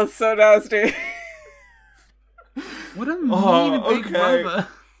 Oh, it's so nasty. What a mean big okay. brother.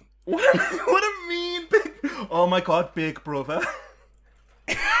 What a mean big... Oh my god, big brother.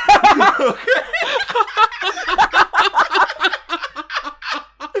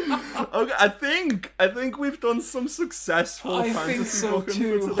 Okay, I think we've done some successful I fantasy think so booking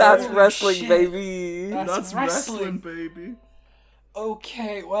too. for today. That's Holy wrestling, shit. baby. That's wrestling, wrestling. baby.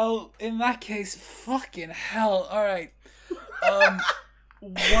 Okay, well, in that case, fucking hell. Alright.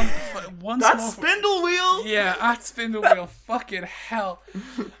 Once That's more. Spindle Wheel! Yeah, at Spindle Wheel. Fucking hell.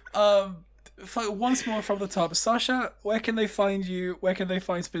 Once more from the top. Sasha, where can they find you? Where can they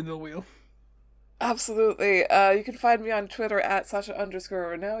find Spindle Wheel? Absolutely. You can find me on Twitter at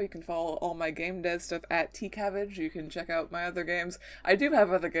Sasha_Renault. You can follow all my game dev stuff at TCabbage. You can check out my other games. I do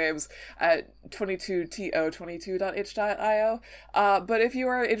have other games at 22to22.itch.io. But if you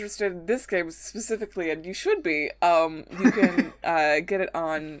are interested in this game specifically, and you should be, you can get it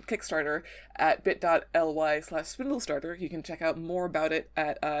on Kickstarter at bit.ly/spindlestarter. You can check out more about it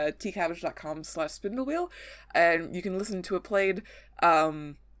at tcabbage.com/spindlewheel. And you can listen to it played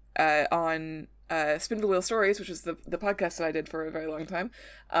on Spindle Wheel Stories, which is the podcast that I did for a very long time,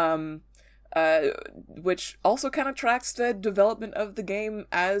 which also kind of tracks the development of the game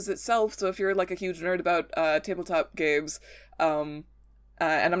as itself. So if you're like a huge nerd about tabletop games, and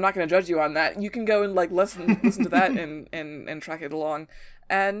I'm not going to judge you on that, you can go and like listen to that and track it along.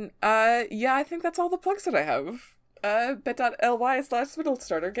 And yeah, I think that's all the plugs that I have.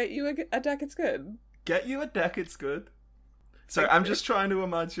 bit.ly/spindlestarter. Get you a deck, it's good. Get you a deck, it's good. Sorry, I'm just trying to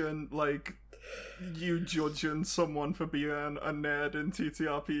imagine, like, you judging someone for being a nerd in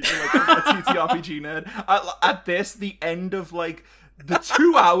TTRPG, like a TTRPG nerd. At this, the end of, like, the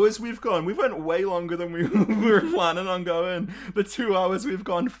 2 hours we've gone, we went way longer than we were planning on going. The 2 hours we've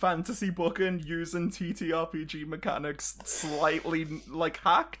gone fantasy booking using TTRPG mechanics slightly, like,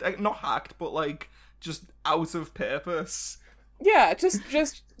 hacked. Not hacked, but, like, just out of purpose. Yeah, just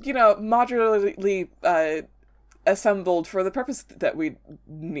modularly, assembled for the purpose that we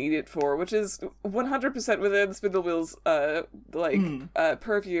need it for, which is 100% within Spindle Wheel's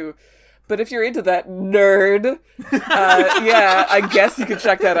purview. But if you're into that, nerd, yeah, I guess you could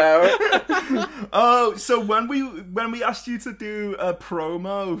check that out. Oh, so when we asked you to do a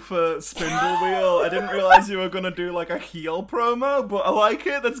promo for Spindle Wheel, I didn't realize you were gonna do like a heel promo, but I like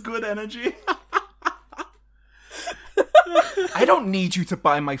it. That's good energy. I don't need you to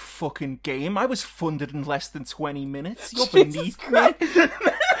buy my fucking game. I was funded in less than 20 minutes. You're beneath me.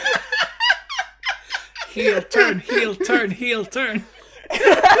 Heel turn, heel turn, heel turn.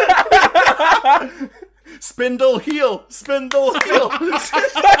 Spindle heel, spindle heel.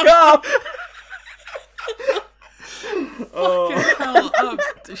 Fuck off! Fucking hell up.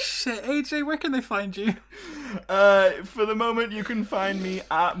 Shit, AJ, where can they find you? For the moment, you can find me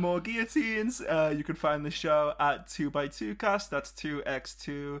at More Guillotines. You can find the show at 2x2cast. That's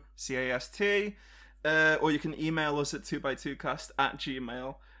 2x2cast. Or you can email us at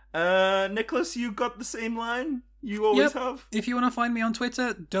 2x2cast@gmail. Nicholas, you got the same line? You always have? If you want to find me on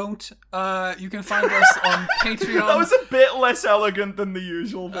Twitter, don't. You can find us on Patreon. That was a bit less elegant than the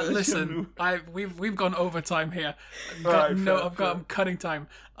usual version. Listen, we've gone overtime here. I'm cutting time.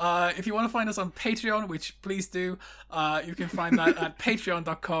 If you want to find us on Patreon, which please do, you can find that at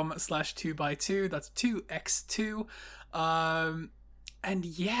patreon.com/2x2. That's 2x2. And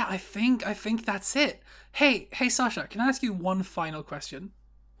yeah, I think that's it. Hey, Sasha, can I ask you one final question?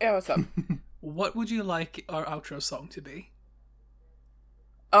 Yeah, what's up? What would you like our outro song to be?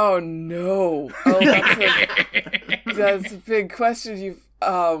 Oh no! Oh, that's a big question. You've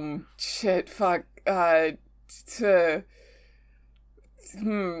shit, fuck. There's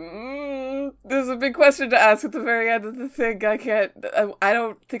a big question to ask at the very end of the thing. I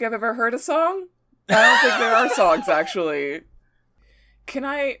don't think I've ever heard a song. I don't think there are songs actually. Can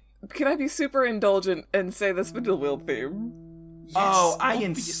I be super indulgent and say the Spindle Wheel theme? Yes, oh, I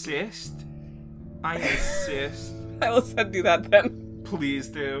insist. I insist. I will send you that then. Please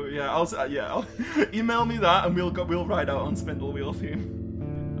do. Yeah, I'll email me that and we'll ride out on Spindle Wheel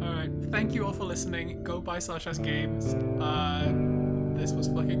theme. Alright, thank you all for listening. Go buy Sasha's games. This was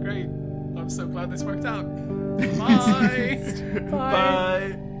fucking great. I'm so glad this worked out. Bye. Bye.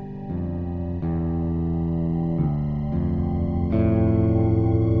 Bye.